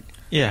Shakespeare, wasn't it?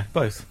 Yeah,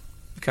 both.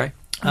 Okay.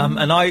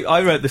 And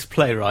I wrote this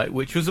playwright,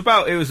 which was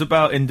about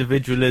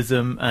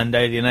individualism and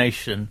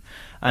alienation,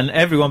 and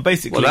everyone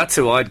basically... Well, that's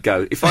who I'd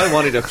go. If I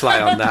wanted to play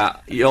on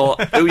that, who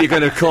are you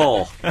going to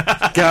call?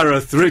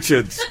 Gareth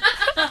Richards.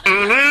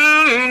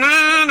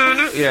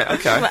 Yeah,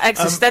 okay.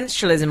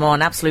 Existentialism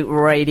on Absolute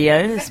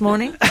Radio this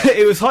morning.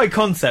 It was high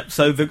concept,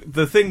 so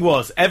the thing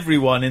was,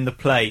 everyone in the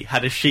play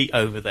had a sheet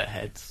over their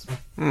heads.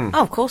 Oh,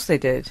 of course they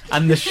did.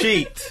 And the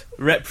sheet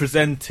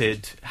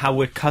represented how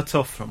we're cut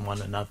off from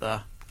one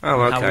another. Oh,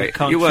 okay.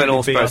 You weren't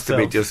all supposed to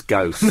be just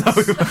ghosts.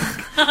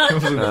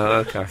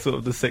 Oh, okay. Sort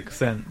of the Sixth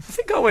Sense. I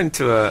think I went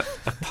to a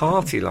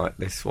party like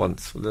this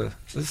once with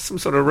there's some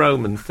sort of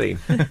Roman theme.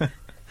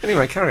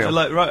 Anyway, carry So, on.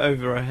 like, right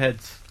over our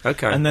heads.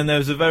 Okay. And then there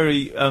was a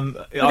very... Were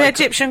they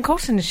Egyptian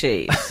cotton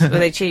sheets? Were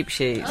they cheap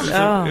sheets?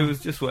 It was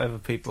just whatever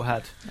people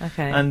had.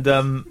 Okay. And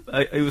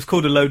it was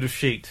called A Load of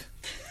Sheet.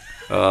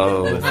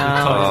 Oh, The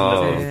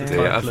title of the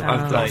dear. title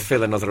of the play. I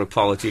feel another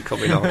apology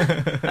coming on.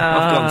 I've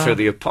gone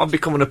through I've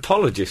become an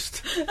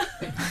apologist.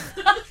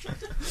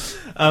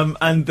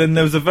 And then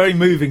there was a very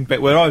moving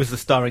bit where I was the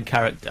starring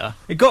character.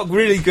 It got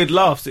really good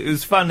laughs. It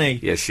was funny.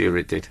 Yeah, sure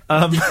it did.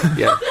 What,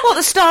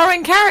 the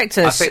starring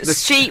characters? I think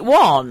Sheet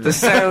 1? The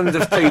sound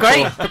of people...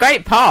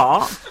 Great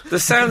part. The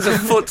sounds of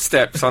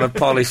footsteps on a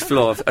polished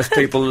floor as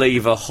people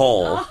leave a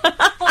hall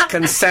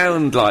can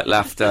sound like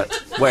laughter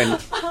when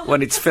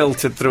it's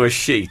filtered through a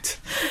sheet.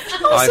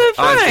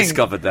 I've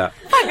discovered that.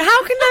 Frank,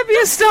 how can there be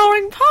a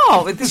starring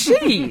part with the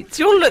sheets?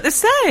 You all look the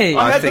same.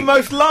 I had the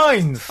most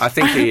lines. I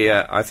think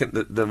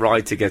the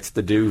writer gets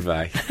the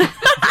duvet.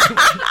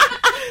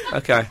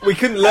 Okay. We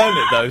couldn't learn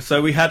it though,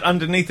 so we had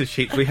underneath the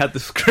sheets we had the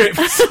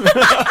scripts.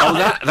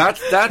 Oh,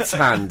 that's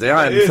handy.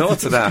 I hadn't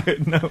thought of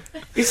that. No.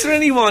 Is there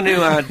anyone who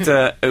had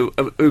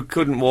who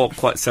couldn't walk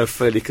quite so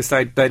freely because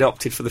they'd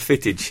opted for the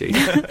fitted sheet?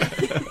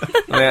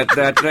 they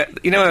had,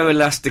 you know how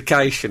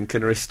elastication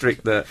can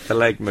restrict the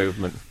leg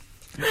movement.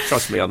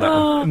 Trust me on that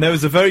one. And there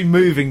was a very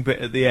moving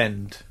bit at the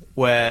end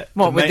where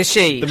the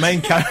sheet? The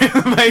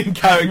main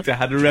character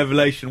had a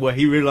revelation where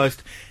he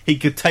realised he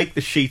could take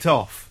the sheet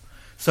off,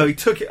 so he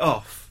took it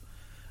off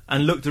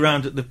and looked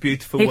around at the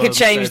beautiful He world. could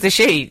change the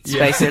sheets,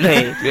 basically,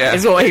 Yeah.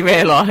 is what he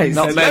realised.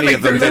 Not many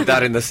of them did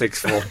that in the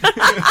sixth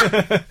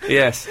form.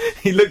 Yes.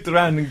 He looked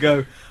around and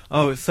go,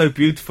 "Oh, it's so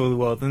beautiful, the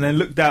world," and then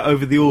looked out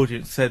over the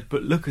audience and said,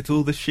 "But look at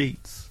all the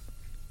sheets."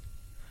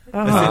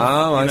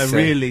 I see.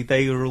 Really,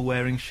 they were all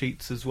wearing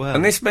sheets as well.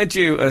 And this made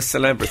you a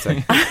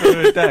celebrity. for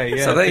a day,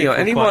 yeah. So there you go. People were quite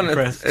Anyone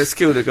impressed. at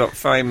school that got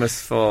famous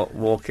for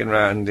walking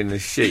around in a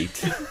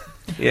sheet.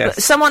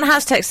 Yes. Someone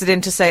has texted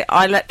in to say,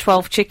 I let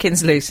 12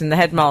 chickens loose in the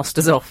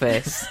headmaster's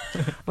office,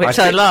 which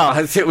I love.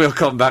 I think we'll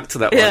come back to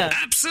that Yeah. one.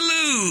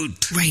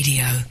 Absolute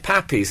Radio.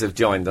 Pappys have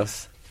joined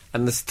us,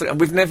 and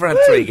we've never had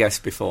three guests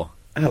before.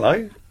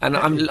 Hello. And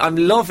I'm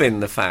loving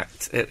the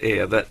fact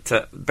here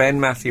that Ben,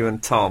 Matthew,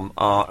 and Tom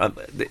are.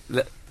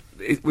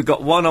 We've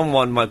got one on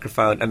one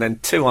microphone and then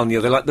two on the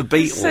other, like the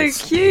Beatles.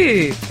 So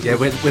cute. Yeah,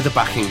 we're the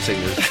backing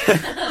singers.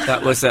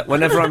 That was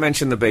whenever I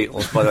mention the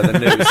Beatles, by the way,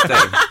 the news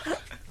theme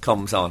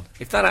comes on.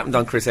 If that happened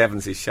on Chris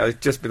Evans' show,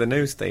 it'd just be the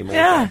news theme. All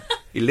Yeah. day.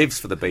 He lives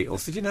for the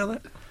Beatles. Did you know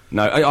that?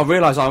 No, I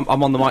realise I'm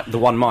on the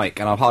one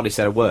mic and I've hardly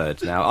said a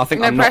word now. I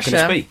think No I'm not going to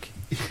pressure. speak.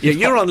 Yeah,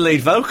 you're on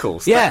lead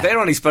vocals. Yeah. They're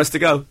only supposed to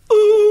go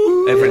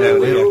ooh every now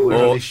and then. Or-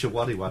 only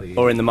shawaddy-waddy.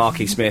 Or in the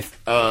Marky Smith.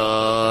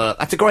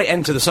 That's a great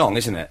end to the song,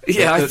 isn't it?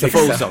 Yeah, I the think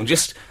full so. song.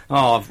 Just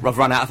I've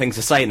run out of things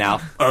to say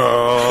now.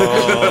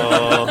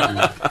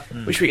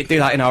 Wish we could do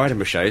that in our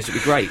Edinburgh shows. It'd be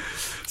great.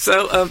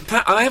 So,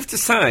 Pat, I have to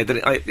say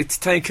that it's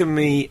taken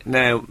me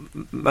now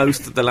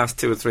most of the last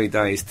 2 or 3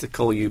 days to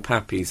call you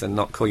Pappys and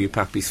not call you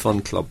Pappys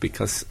Fun Club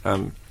because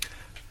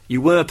you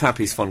were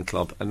Pappys Fun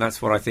Club, and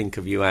that's what I think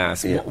of you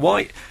as. Yeah.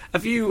 Why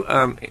have you,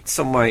 in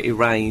some way,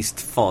 erased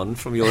fun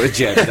from your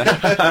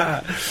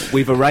agenda?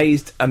 We've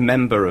erased a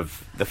member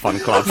of the fun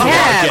club. from our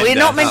Yeah, agenda. we're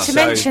not meant to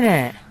So- mention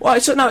it. Well,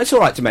 it's all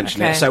right to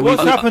mention Okay. it. So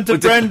What's happened to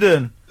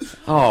Brendan?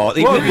 Oh, What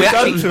have you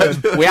done to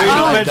him? we Did you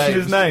not actually,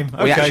 mention his name? we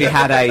Okay. actually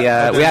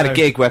had a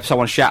gig where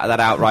someone shouted that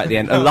out right at the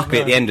end, and luckily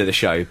no. at the end of the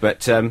show.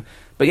 But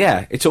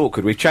yeah, it's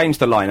awkward. We've changed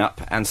the lineup,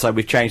 and so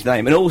we've changed the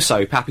name, and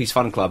also Pappys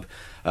Fun Club.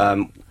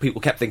 People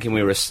kept thinking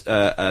we were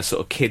a sort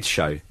of kids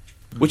show,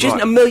 which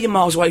isn't a million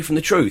miles away from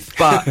the truth,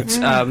 but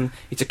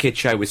it's a kids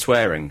show with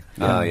swearing.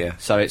 Oh, yeah.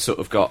 So it sort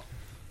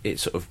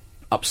of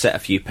upset a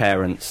few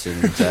parents,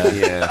 and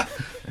Yeah.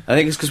 I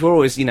think it's because we're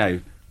always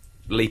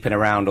leaping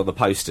around on the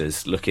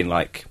posters, looking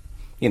like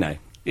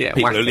Yeah,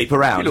 people who wacky. leap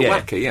around. You look yeah.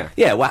 wacky, yeah.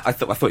 Yeah, I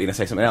thought you were going to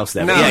say something else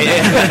there. No, but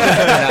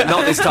yeah.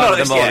 not this time of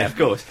the morning. Yeah, of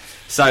course.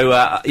 So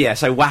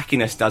so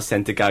wackiness does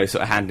tend to go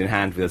sort of hand in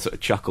hand with a sort of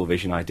chuckle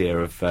vision idea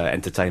of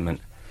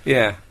entertainment.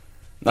 Yeah.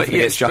 But, Nothing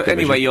against but chuckle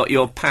anyway, vision.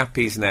 you're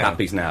Pappys now.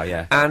 Pappys now,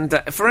 yeah.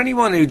 And for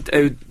anyone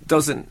who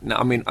doesn't know,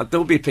 I mean,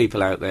 there'll be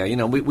people out there,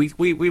 we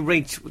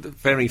reach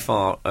very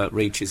far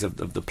reaches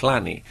of the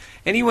planet.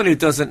 Anyone who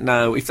doesn't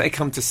know, if they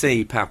come to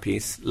see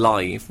Pappys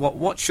live,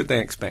 what should they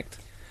expect?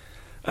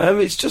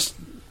 It's just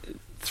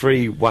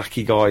three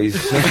wacky guys.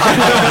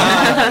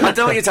 I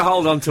don't want you to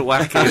hold on to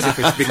wacky as if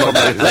it's become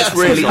Let's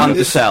really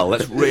undersell.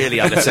 Let's really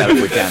undersell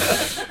if we can.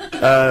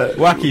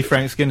 Wacky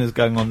Frank Skinner's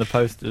going on the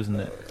poster, isn't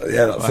it?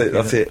 Yeah, that's Wacky, it.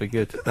 That's that'd it. be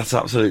good. That's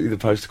absolutely the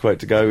poster quote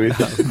to go with.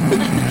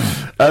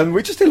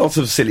 We just do lots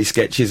of silly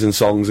sketches and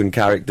songs and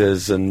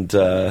characters, and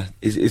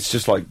it's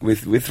just like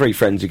with three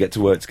friends who get to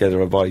work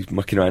together by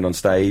mucking around on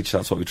stage.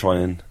 That's what we try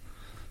and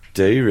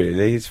do,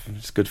 really.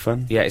 It's good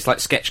fun. Yeah, it's like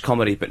sketch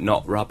comedy, but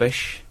not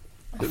rubbish.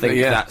 I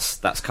think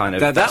that's kind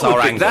of that's would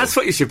our be, angle. that's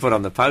what you should put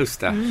on the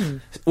poster.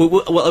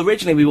 Well,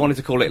 originally we wanted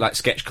to call it like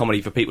sketch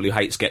comedy for people who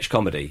hate sketch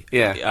comedy.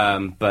 Yeah.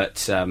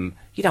 But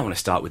you don't want to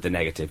start with the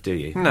negative, do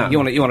you? No. You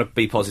want to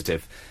be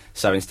positive.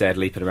 So instead,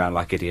 leaping around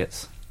like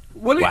idiots.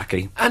 Well,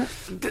 wacky. And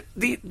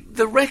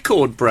the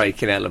record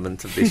breaking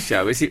element of this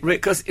show is it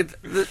because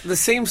there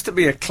seems to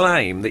be a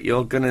claim that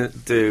you're going to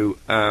do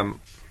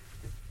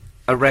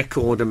a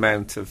record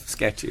amount of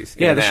sketches.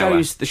 Yeah, in an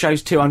hour. the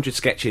show's 200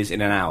 sketches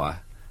in an hour.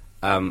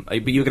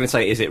 But you were going to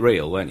say, is it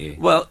real, weren't you?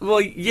 Well,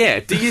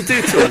 yeah. Do you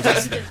do 200?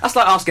 That's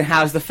like asking,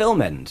 how's the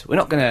film end? We're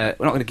not going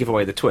to give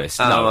away the twist.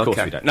 No, of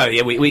course we don't. No,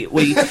 yeah,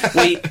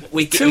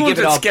 we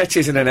 200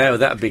 sketches in an hour.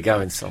 That'd be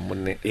going some,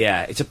 wouldn't it?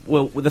 Yeah,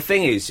 well, the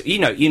thing is, you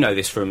know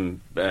this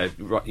from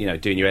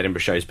doing your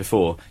Edinburgh shows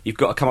before. You've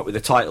got to come up with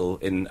a title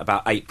in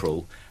about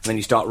April, and then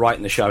you start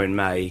writing the show in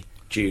May,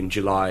 June,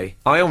 July.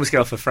 I always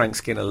go for Frank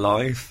Skinner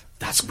Live.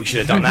 We should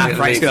have done that.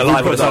 Frank's going to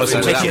live with us.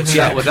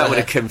 That would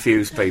have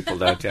confused people,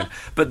 don't you?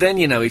 But then,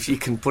 if you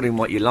can put in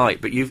what you like,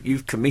 but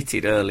you've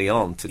committed early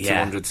on to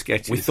 200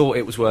 sketches. We thought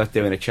it was worth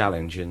doing a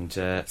challenge, and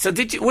so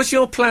was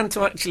your plan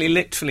to actually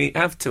literally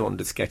have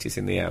 200 sketches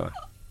in the hour?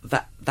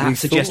 That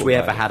suggests we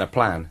ever had a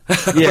plan.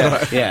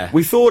 Yeah, yeah.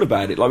 We thought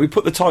about it. Like, we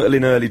put the title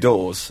in early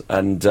doors,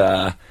 and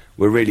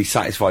we're really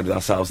satisfied with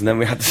ourselves. And then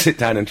we had to sit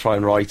down and try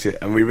and write it,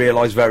 and we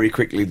realised very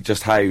quickly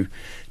just how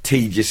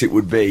tedious it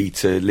would be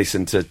to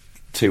listen to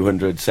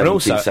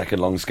 270-second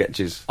long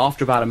sketches.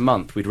 After about a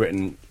month, we'd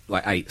written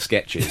like 8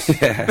 sketches.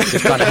 Yeah.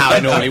 Just kind of how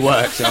it normally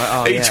works.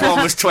 Each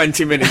one was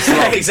 20 minutes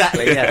long.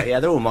 Exactly. Yeah,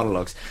 they're all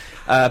monologues.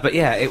 But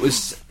yeah,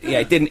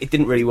 it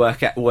didn't really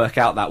work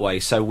out that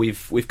way. So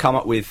we've come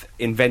up with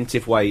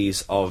inventive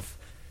ways of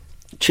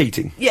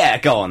cheating. Yeah,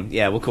 go on.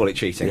 Yeah, we'll call it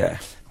cheating. Yeah.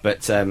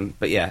 But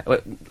yeah,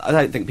 I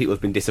don't think people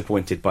have been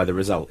disappointed by the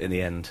result in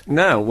the end.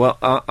 No, well,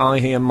 I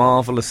hear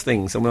marvellous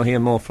things, and we'll hear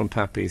more from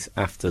Pappys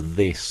after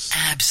this.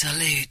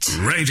 Absolute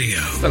Radio.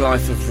 The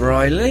Life of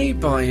Riley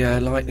by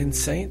Lightning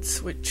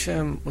Saints, which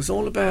was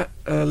all about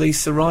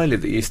Lisa Riley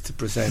that used to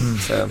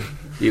present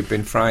You've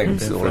Been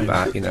Framed. It's all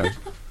about,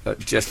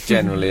 just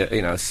generally,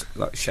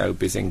 like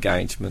showbiz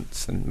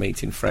engagements and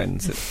meeting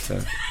friends.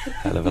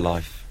 Hell of a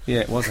life.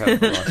 Yeah, it was hell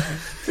of a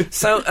life.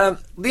 So,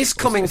 this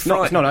coming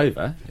Friday... It's not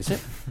over, is it?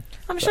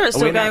 I'm sure it's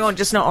still going on,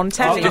 just not on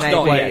telly,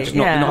 maybe.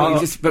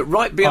 But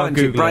right behind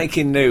you,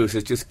 breaking news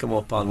has just come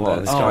up on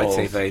Sky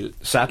TV.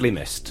 Sadly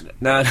missed.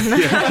 No.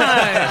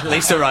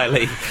 Lisa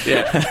Riley.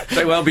 Yeah.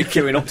 They will be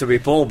queuing up to be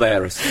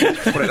pallbearers.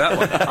 Put it that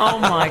way. Oh,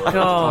 my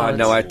God.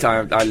 No,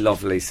 I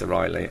love Lisa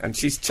Riley. And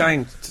she's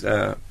changed...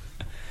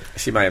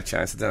 she may have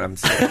changed. I haven't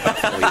seen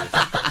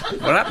her.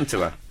 What happened to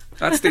her?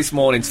 That's this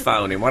morning's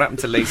phoning. What happened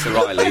to Lisa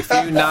Riley? If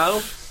you know,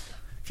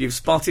 if you've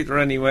spotted her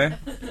anywhere,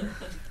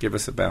 give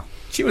us a bell.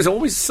 She was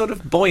always sort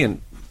of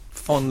buoyant,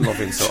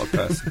 fun-loving sort of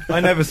person. I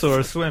never saw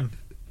her swim.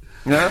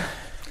 No?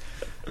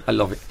 I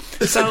love it.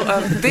 So,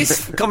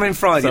 this coming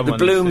Friday, the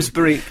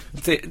Bloomsbury...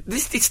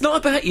 it's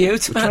not about you,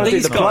 it's about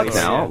these guys.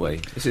 Now, aren't we?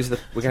 This is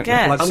we're going to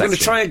I'm going to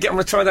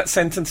try that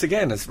sentence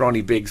again, as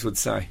Ronnie Biggs would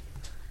say.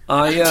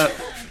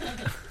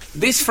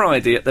 This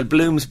Friday at the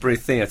Bloomsbury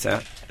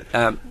Theatre...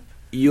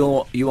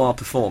 You are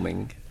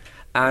performing,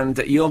 and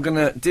you're going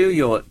to do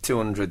your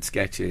 200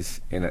 sketches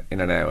in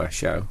an hour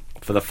show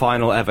for the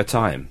final ever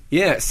time.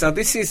 Yeah, so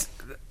this is,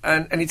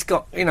 and it's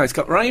got it's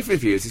got rave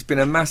reviews. It's been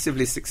a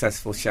massively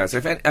successful show. So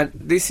and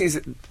this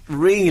is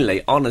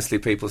really, honestly,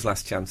 people's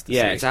last chance to see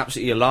it. Yeah, it's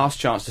absolutely your last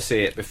chance to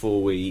see it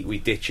before we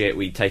ditch it.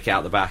 We take it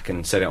out the back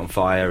and set it on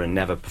fire and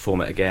never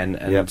perform it again,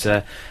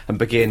 and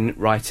begin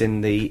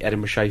writing the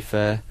Edinburgh show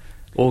for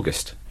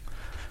August.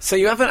 So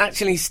you haven't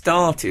actually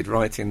started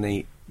writing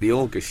the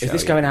August show. Is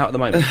this going out at the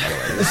moment, by the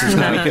way? This is,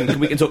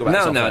 we can talk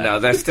about this. No,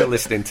 they're still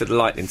listening to the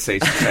Lightning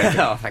Season.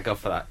 Oh, thank God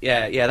for that.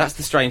 Yeah, that's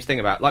the strange thing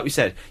about, like we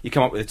said, you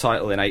come up with a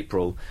title in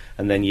April,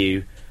 and then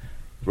you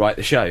write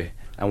the show,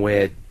 and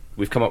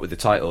we've come up with the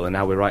title, and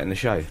now we're writing the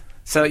show.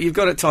 So you've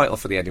got a title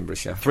for the Edinburgh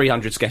show.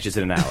 300 sketches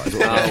in an hour.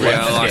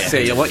 I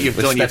see. What you've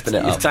done,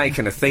 you've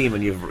taken a theme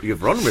and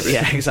you've run with it.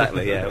 Yeah,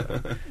 exactly, yeah.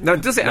 No,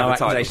 does it have a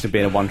title? No accusation of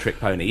being a one-trick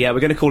pony. Yeah, we're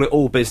going to call it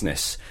All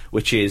Business,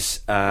 which is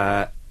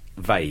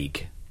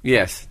vague.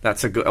 Yes,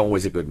 that's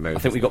always a good move. I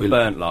think we got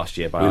burnt last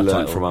year by our title. We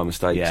learned from our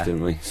mistakes,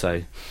 didn't we?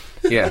 So,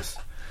 yes.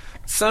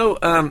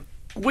 So,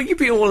 will you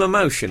be all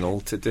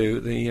emotional to do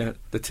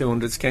the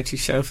 200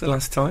 sketches show for the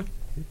last time?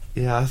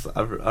 Yeah,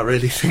 I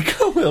really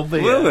think I will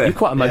be. You're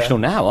quite emotional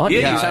now, aren't you?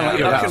 Yeah, you sound like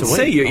you're I about can to win.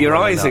 see your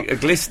eyes are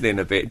glistening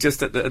a bit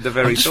just at the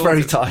very I'm just thought.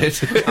 very tired.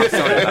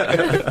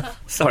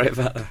 Sorry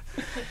about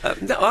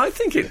that. No, I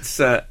think it's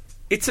a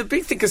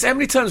big thing, because how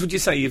many times would you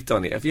say you've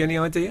done it? Have you any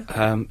idea?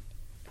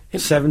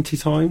 70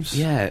 times?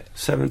 Yeah.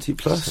 70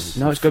 plus?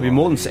 No, it's going to be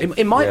more than...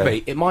 It might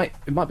be. It might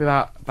be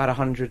about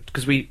 100,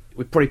 because we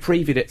We probably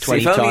previewed it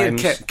 20 if only you'd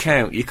times. kept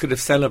count, you could have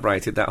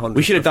celebrated that 100.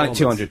 We should have done it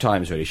 200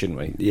 times, really, shouldn't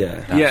we? Yeah.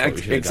 That's Yeah, what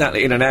we should have exactly,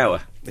 done. in an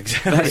hour. That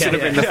should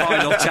have been the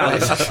final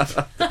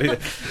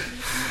challenge.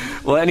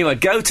 Well, anyway,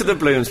 go to the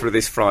Bloomsbury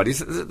this Friday.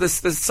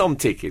 There's some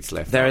tickets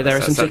left. There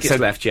are some tickets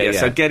left, yeah.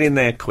 So get in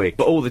there quick.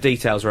 But all the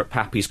details are at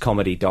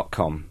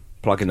pappyscomedy.com.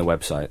 Plug in the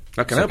website.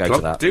 Okay, so no, go plug,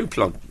 to that.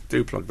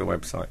 do plug the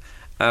website.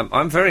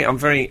 I'm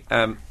very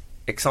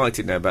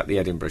excited now about the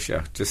Edinburgh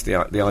show. Just the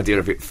idea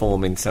of it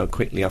forming so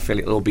quickly. I feel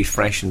it'll all be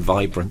fresh and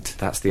vibrant.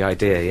 That's the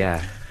idea,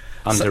 yeah.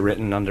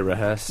 Underwritten,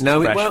 under-rehearsed.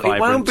 No, fresh, it won't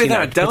vibrant, be you know,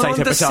 that. Don't potato,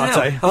 undersell.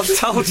 potato. I've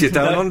told you,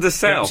 don't You're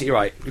undersell. absolutely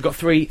right. We've got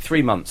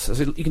three months.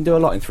 You can do a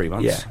lot in 3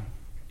 months. Yeah.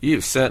 You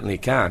certainly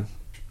can.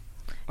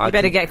 You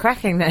better get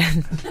cracking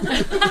then.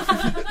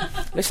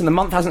 Listen, the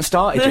month hasn't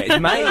started yet. It's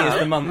May is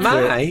the month.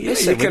 May? Yeah,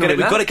 Listen, you can we've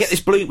got to relax. get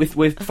this blue.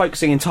 We're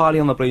focusing entirely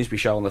on the Bloomsbury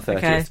show on the 30th.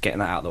 Okay. Getting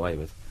that out of the way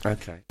with.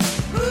 Okay.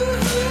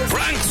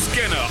 Frank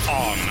Skinner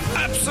on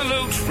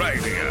Absolute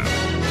Radio.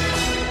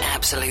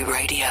 Absolute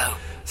Radio.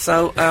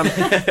 So,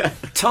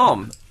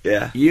 Tom,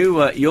 Yeah.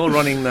 you're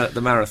running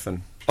the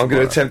marathon. I'm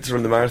going to attempt to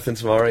run the marathon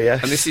tomorrow,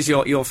 yes. And this is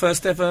your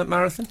first ever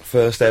marathon?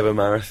 First ever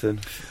marathon.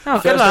 Oh,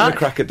 good First ever luck.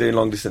 crack at doing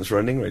long distance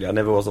running, really. I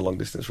never was a long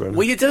distance runner.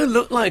 Well, you do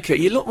look like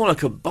you look more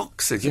like a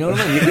boxer. Do you know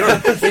what I mean? You're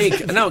a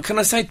big. No, can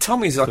I say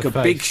Tommy's like a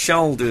face. big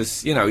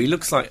shoulders. You know, he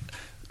looks like.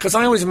 Because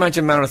I always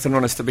imagine marathon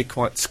runners to be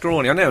quite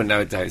scrawny. I know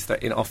nowadays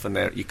that often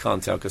you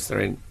can't tell because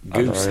they're in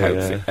goose I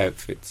know, yeah.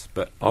 outfits.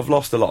 But I've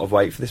lost a lot of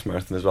weight for this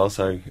marathon as well,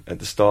 so at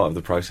the start of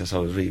the process I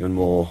was even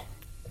more...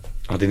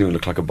 I didn't even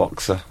look like a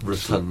boxer.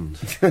 Rotund.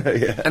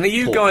 Yeah. and are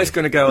you guys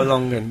going to go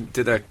along and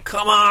do the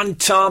 "Come on,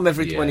 Tom"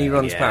 when he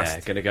runs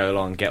past? going to go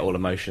along, get all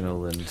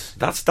emotional, and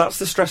That's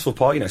the stressful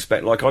part, you know.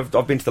 Like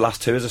I've been to the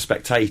last two as a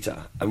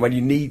spectator, and when you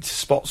need to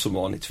spot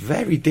someone, it's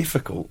very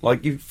difficult.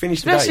 Like you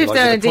finish the day, Especially if like,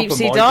 they're in a with a deep proper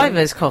sea migraine.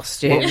 diver's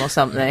costume or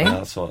something.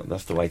 Yeah,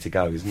 that's the way to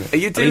go, isn't it? Are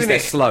you at doing least they're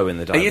it slow in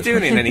the Are you divers.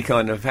 doing it in any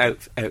kind of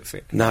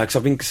outfit? No, because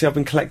I've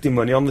been collecting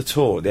money on the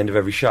tour at the end of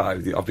every show.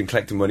 I've been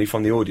collecting money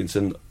from the audience,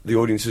 and the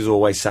audiences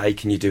always say,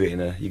 "Can you do it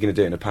you're going to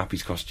do it in a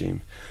Pappys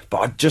costume?" But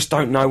I just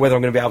don't know whether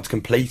I'm going to be able to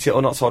complete it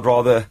or not. So I'd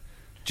rather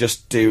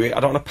just do it. I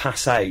don't want to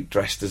pass out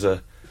dressed as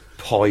a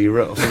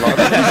pirate or something like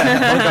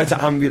that. I want to go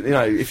to ambulance. You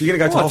know, if you're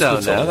going to go to I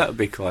hospital, don't know.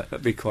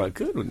 That'd be quite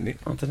good, wouldn't it?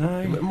 I don't know.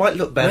 It might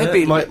look better.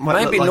 Maybe It might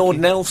maybe look like Lord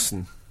you-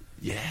 Nelson.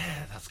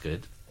 Yeah, that's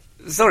good.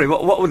 Sorry,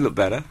 what would look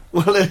better?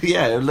 Well,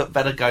 yeah, it would look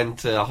better going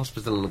to a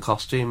hospital in a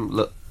costume.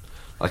 Look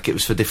like it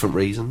was for different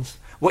reasons.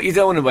 What you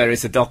don't want to wear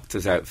is a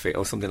doctor's outfit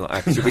or something like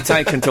that. 'Cause you'll be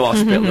taken to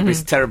hospital. There'll be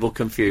terrible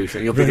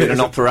confusion. You'll be doing an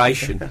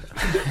operation.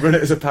 Run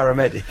it as a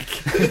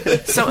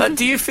paramedic. So,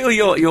 do you feel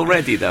you're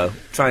ready though,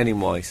 training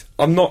wise?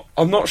 I'm not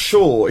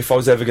sure if I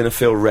was ever going to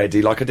feel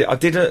ready. Like I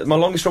did my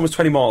longest run was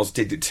 20 miles.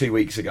 Did it 2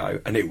 weeks ago,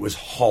 and it was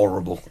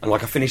horrible. And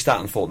like I finished that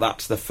and thought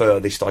that's the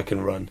furthest I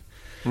can run.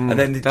 And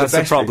then that's the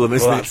best problem, bit-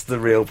 isn't well, it? That's the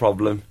real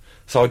problem.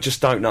 So I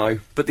just don't know.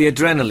 But the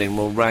adrenaline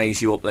will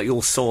raise you up. Like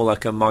you'll soar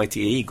like a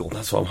mighty eagle.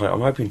 That's what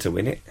I'm hoping to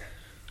win it.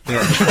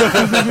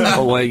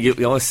 Oh well, you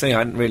always see. I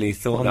hadn't really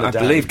thought On that. the I day.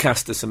 believe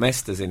Castor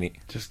Semester's in it.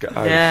 Just go.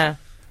 Yeah.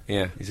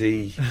 Yeah. Is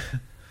he?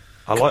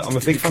 I'm a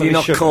big fan Can you of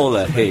not his sugar. call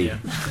her he?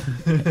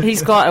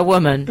 He's quite a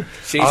woman.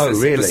 She's Oh, the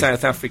really?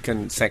 South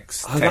African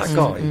sex. Oh, that test.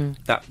 guy.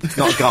 That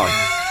not a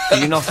guy.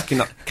 You're not.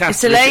 It's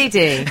Castor, a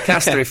lady.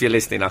 Castor, if you're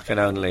listening, I can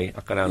only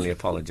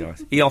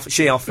apologise.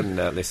 She often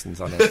listens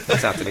on a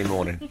Saturday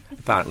morning.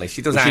 Apparently,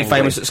 she does. Was she angling.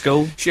 famous at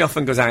school? She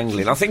often goes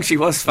angling. I think she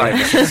was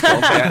famous at school.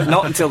 Yeah,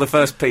 not until the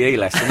first PE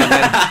lesson, and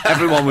then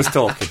everyone was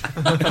talking.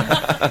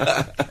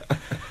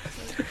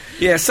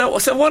 Yeah. So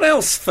what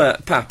else for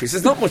Pappys?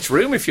 There's not much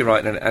room if you're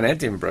writing an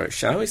Edinburgh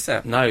show, is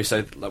there? No,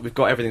 so like, we've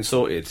got everything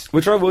sorted. We're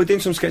doing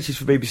some sketches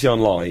for BBC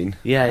Online.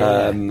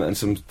 Yeah. And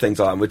some things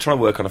like that. And we're trying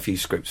to work on a few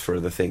scripts for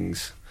other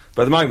things.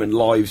 But at the moment,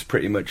 live's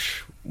pretty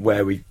much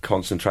where we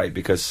concentrate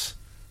because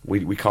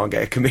we can't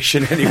get a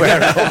commission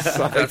anywhere else.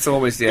 So. That's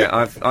always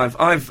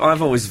I've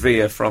always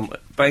veer from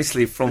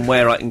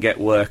where I can get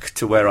work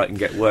to where I can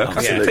get work. I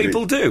think Absolutely.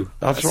 people do.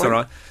 That's right. all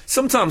right.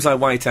 Sometimes I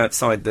wait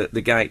outside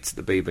the gates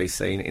at the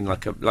BBC in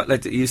like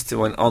they used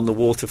to on the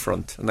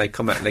waterfront, and they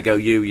come out and they go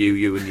you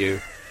and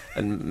you.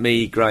 And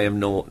me,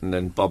 Graham Norton,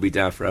 and Bobby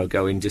Davro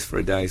go in just for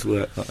a day's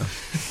work.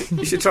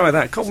 You should try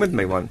that. Come with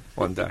me one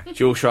day. Do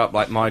you all show up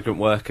like migrant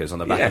workers on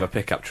the back Yeah. of a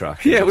pickup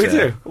truck? Yeah, And, we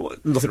do.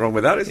 Nothing wrong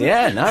with that, is there?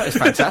 Yeah, no, it's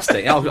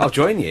fantastic. I'll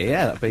join you.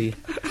 Yeah, that'd be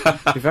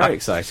very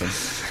exciting.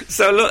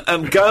 So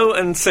look, go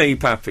and see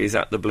Pappys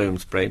at the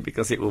Bloomsbury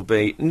because it will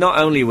be not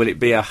only will it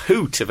be a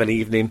hoot of an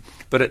evening,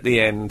 but at the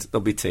end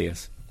there'll be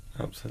tears.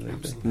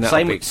 Absolutely. And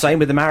that'll be- Same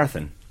with the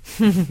marathon.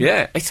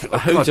 Yeah, it's A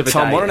hoot of a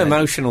Tom, day, what an isn't it?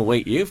 emotional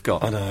week you've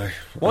got. I know.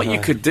 What I you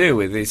know. could do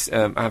with is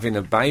having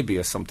a baby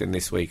or something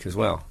this week as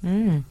well.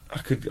 I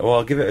could. Well,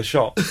 I'll give it a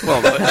shot.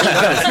 Well,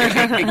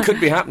 it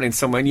could be happening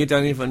somewhere and you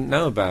don't even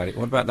know about it.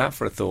 What about that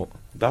for a thought?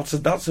 That's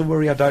a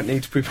worry I don't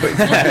need to be putting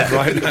in my head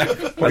right now.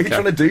 What are you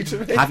trying to do to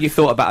me? Have you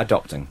thought about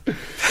adopting?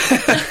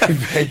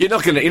 You're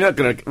not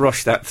going to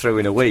rush that through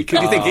in a week. Who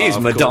do you think he is,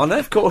 Of course- Madonna?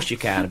 Of course you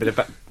can. A bit of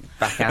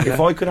backhander. If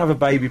I could have a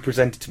baby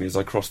presented to me as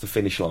I cross the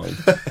finish line,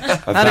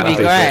 That'd be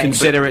great.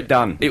 Consider it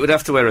done. It would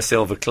have to wear a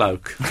silver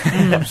cloak.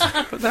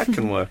 But that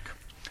can work.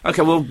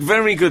 OK, well,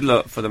 very good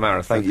luck for the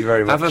marathon. Thank you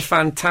very much. Have a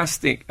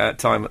fantastic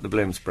time at the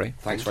Bloomsbury.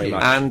 Thanks very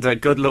much.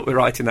 And good luck with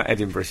writing that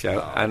Edinburgh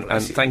show. And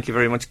thank you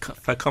very much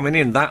for coming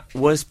in. That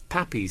was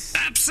Pappys.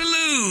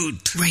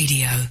 Absolute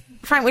Radio.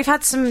 Frank, we've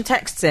had some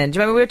texts in. Do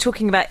you remember we were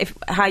talking about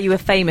how you were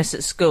famous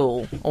at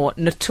school, or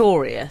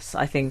notorious,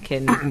 I think,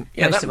 in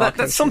most of our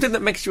that's something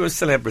that makes you a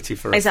celebrity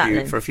for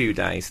a few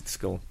days at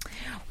school.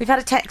 We've had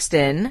a text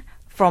in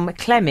from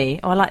Clemmy.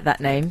 Oh, I like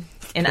that name.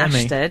 In Clemmy.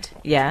 Ashted.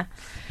 Yeah.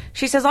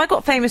 She says, I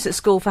got famous at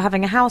school for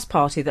having a house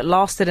party that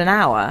lasted an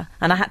hour,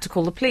 and I had to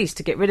call the police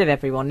to get rid of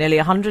everyone, nearly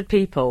 100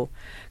 people.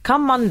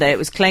 Come Monday, it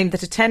was claimed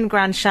that a 10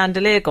 grand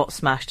chandelier got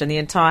smashed and the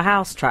entire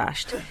house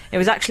trashed. It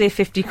was actually a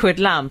 50 quid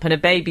lamp, and a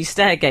baby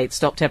stairgate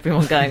stopped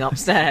everyone going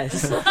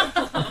upstairs.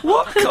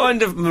 What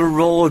kind of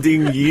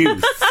marauding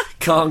youth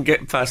can't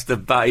get past the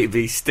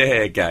baby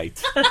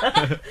stairgate?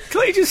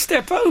 Can't you just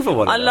step over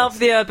one of I those? love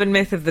the urban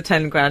myth of the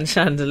 10 grand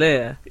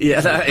chandelier.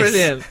 Yeah, that is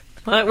Brilliant.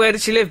 Like, where did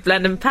she live?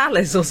 Blenheim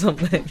Palace or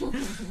something?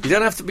 You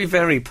don't have to be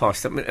very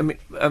posh. I mean,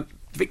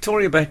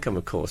 Victoria Beckham,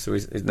 of course, who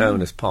is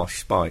known as Posh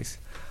Spice.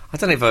 I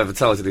don't know if I ever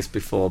told you this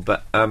before,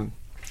 but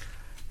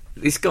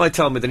this guy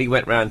told me that he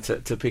went round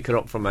to pick her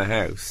up from her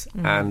house,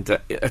 and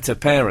at her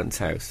parents'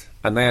 house,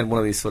 and they had one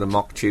of these sort of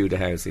mock Tudor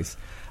houses.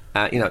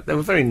 They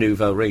were very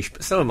nouveau riche,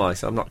 but so am I,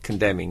 so I'm not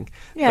condemning.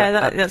 Yeah,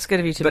 But, that's good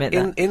of you to but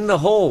admit that. in the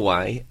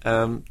hallway,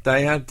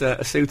 they had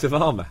a suit of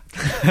armour.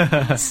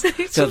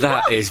 So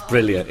that is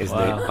brilliant, isn't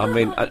it? I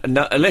mean,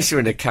 unless you're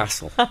in a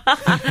castle.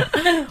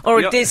 Or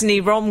a Disney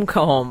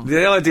rom-com.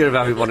 The idea of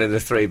having one in a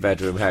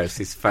 3-bedroom house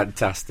is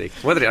fantastic.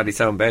 Whether it had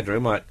its own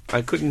bedroom, I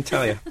couldn't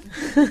tell you.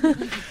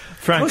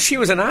 Frank. Well, she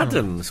was an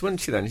Addams,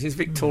 wasn't she then? She's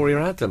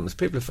Victoria Addams.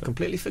 People have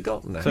completely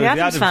forgotten that. So The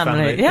Addams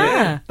family,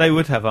 yeah. They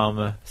would have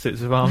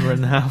suits of armour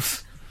in the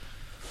house.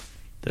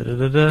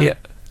 Da-da-da-da. Yeah.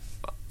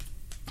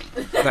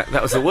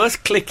 That was the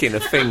worst clicking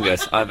of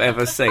fingers I've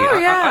ever seen. Oh,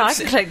 yeah, I I've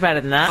can click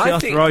better than that. I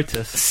think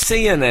arthritis.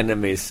 sea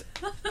anemones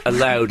are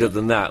louder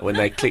than that when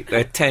they click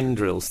their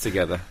tendrils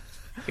together.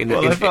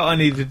 Well, I felt I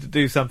needed to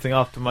do something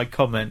after my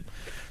comment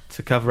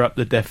to cover up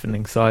the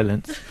deafening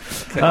silence.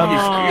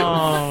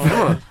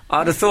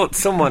 I'd have thought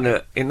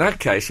someone, in that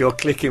case, your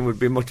clicking would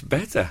be much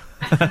better.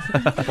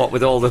 What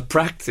with all the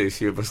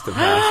practice you must have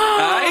had.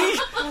 Eh?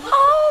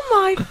 Oh,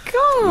 my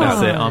God.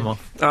 That's it, I'm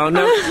off. Oh,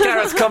 no,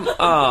 Gareth, come...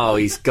 Oh,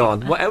 he's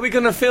gone. What, are we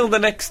going to fill the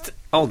next...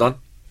 Hold on.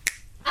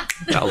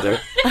 That'll do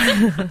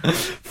it.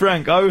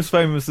 Frank, I was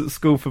famous at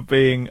school for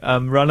being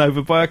run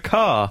over by a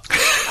car.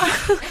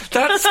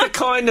 That's the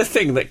kind of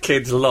thing that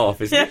kids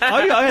love, isn't it?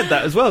 I had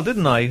that as well,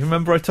 didn't I?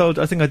 Remember I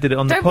think I did it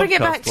on the podcast. Don't bring it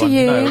back to one.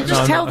 you. No,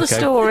 Just tell the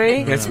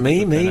story. It's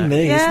me, isn't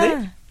it?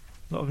 Yeah.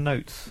 A lot of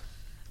notes.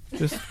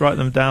 Just write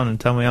them down and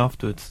tell me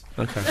afterwards.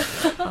 Okay.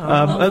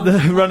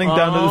 Running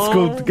down to the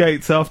school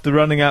gates after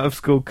running out of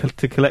school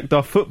to collect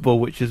our football,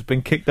 which has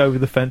been kicked over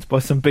the fence by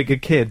some bigger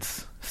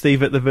kids.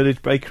 Steve at the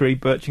Village Bakery,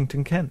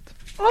 Birchington, Kent.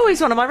 Oh,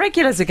 he's one of my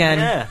regulars again.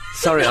 Yeah.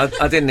 Sorry,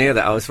 I didn't hear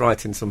that. I was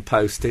writing some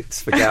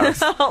post-its for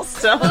Gareth. Oh,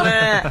 stop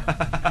it.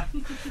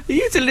 Are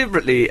you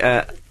deliberately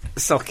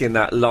socking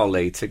that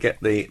lolly to get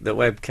the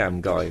webcam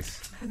guys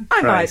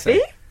I might crazy?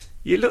 be.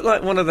 You look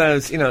like one of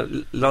those,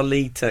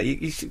 Lolita.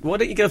 Why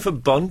don't you go for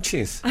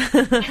bunches?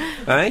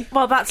 Eh?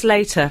 Well, that's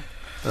later.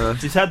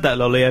 She's had that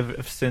lolly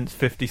ever since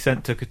 50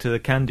 Cent took her to the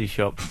candy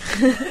shop.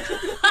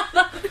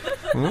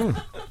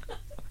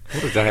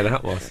 What a day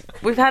that was.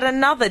 We've had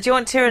another. Do you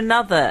want to hear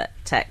another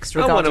text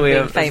regarding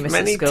being famous as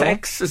many at school?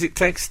 texts as it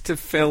takes to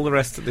fill the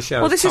rest of the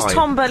show? Well, this is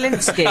Tom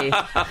Berlinski.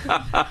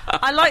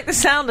 I like the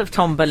sound of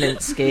Tom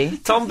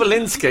Berlinski. Tom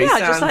Berlinski Yeah, I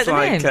sounds just like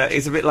the name.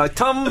 he's a bit like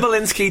Tom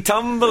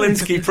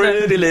Berlinski,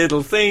 pretty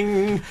little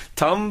thing.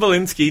 Tom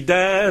Berlinski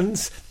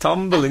dance,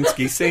 Tom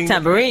Berlinski sing.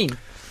 Tambourine.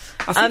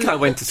 I think I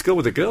went to school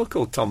with a girl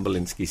called Tom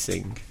Berlinski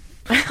sing.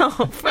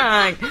 Oh,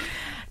 Frank.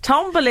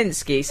 Tom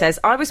Berlinski says,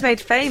 I was made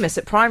famous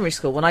at primary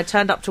school when I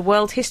turned up to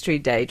World History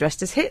Day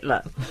dressed as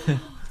Hitler.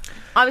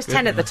 I was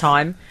 10 at the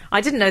time. I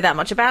didn't know that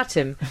much about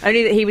him,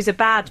 only that he was a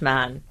bad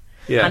man.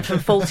 Yeah. And from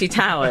Faulty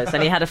Towers,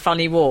 and he had a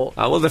funny walk.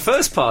 Well, the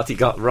first part he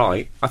got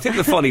right. I think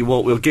the funny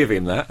walk, we'll give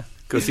him that,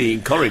 because he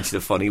encouraged the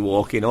funny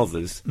walk in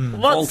others.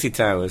 Faulty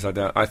Towers,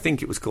 I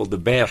think it was called the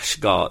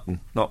Berchtesgaden,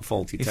 not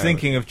Faulty He's Towers.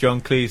 thinking of John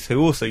Cleese, who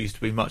also used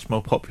to be much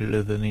more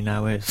popular than he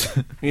now is.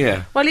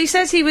 Yeah. Well, he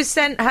says he was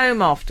sent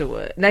home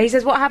afterward. No, he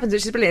says what happens,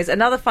 which is brilliant, is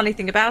another funny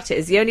thing about it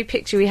is the only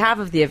picture we have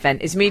of the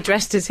event is me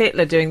dressed as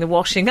Hitler doing the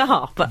washing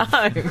up at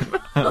home.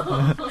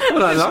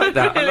 Well, I like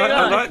that.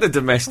 I like the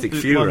domestic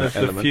One Führer of the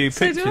element. few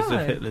So do pictures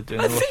I. of Hitler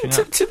doing I the washing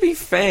think up. to be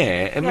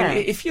fair, I mean, Yeah.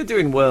 if you're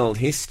doing world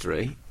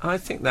history, I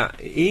think that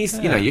is,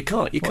 Yeah. you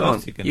can't What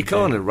else are you can't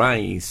gonna do?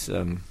 erase.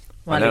 I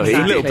Well, know he a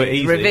did. little bit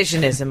easy.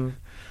 Revisionism.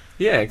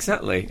 Yeah,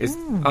 exactly.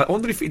 I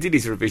wonder if he did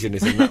his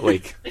revisionism that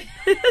week.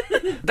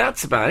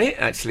 That's about it,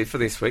 actually, for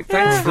this week.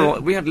 Thanks for all.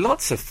 We had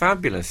lots of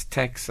fabulous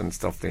texts and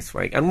stuff this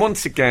week. And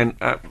once again,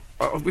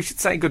 we should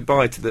say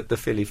goodbye to the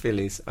Philly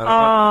Phillies. Oh.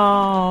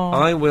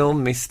 I will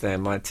miss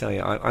them. I tell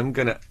you, I'm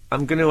gonna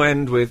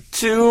end with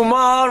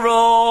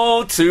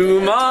tomorrow.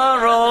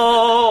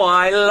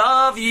 I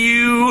love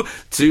you.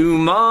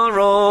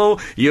 Tomorrow,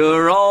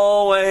 you're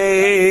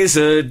always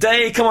a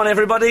day. Come on,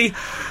 everybody.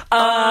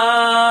 Away.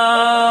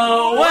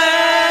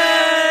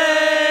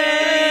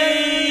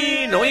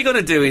 All you got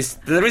to do is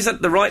there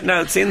isn't the right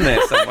notes in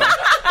there somewhere.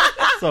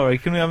 Sorry,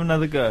 can we have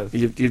another go?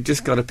 You've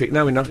just got to pick.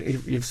 No, we're not.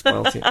 You've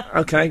spoilt it.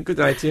 Okay, good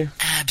day to you.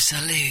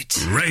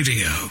 Absolute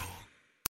Radio.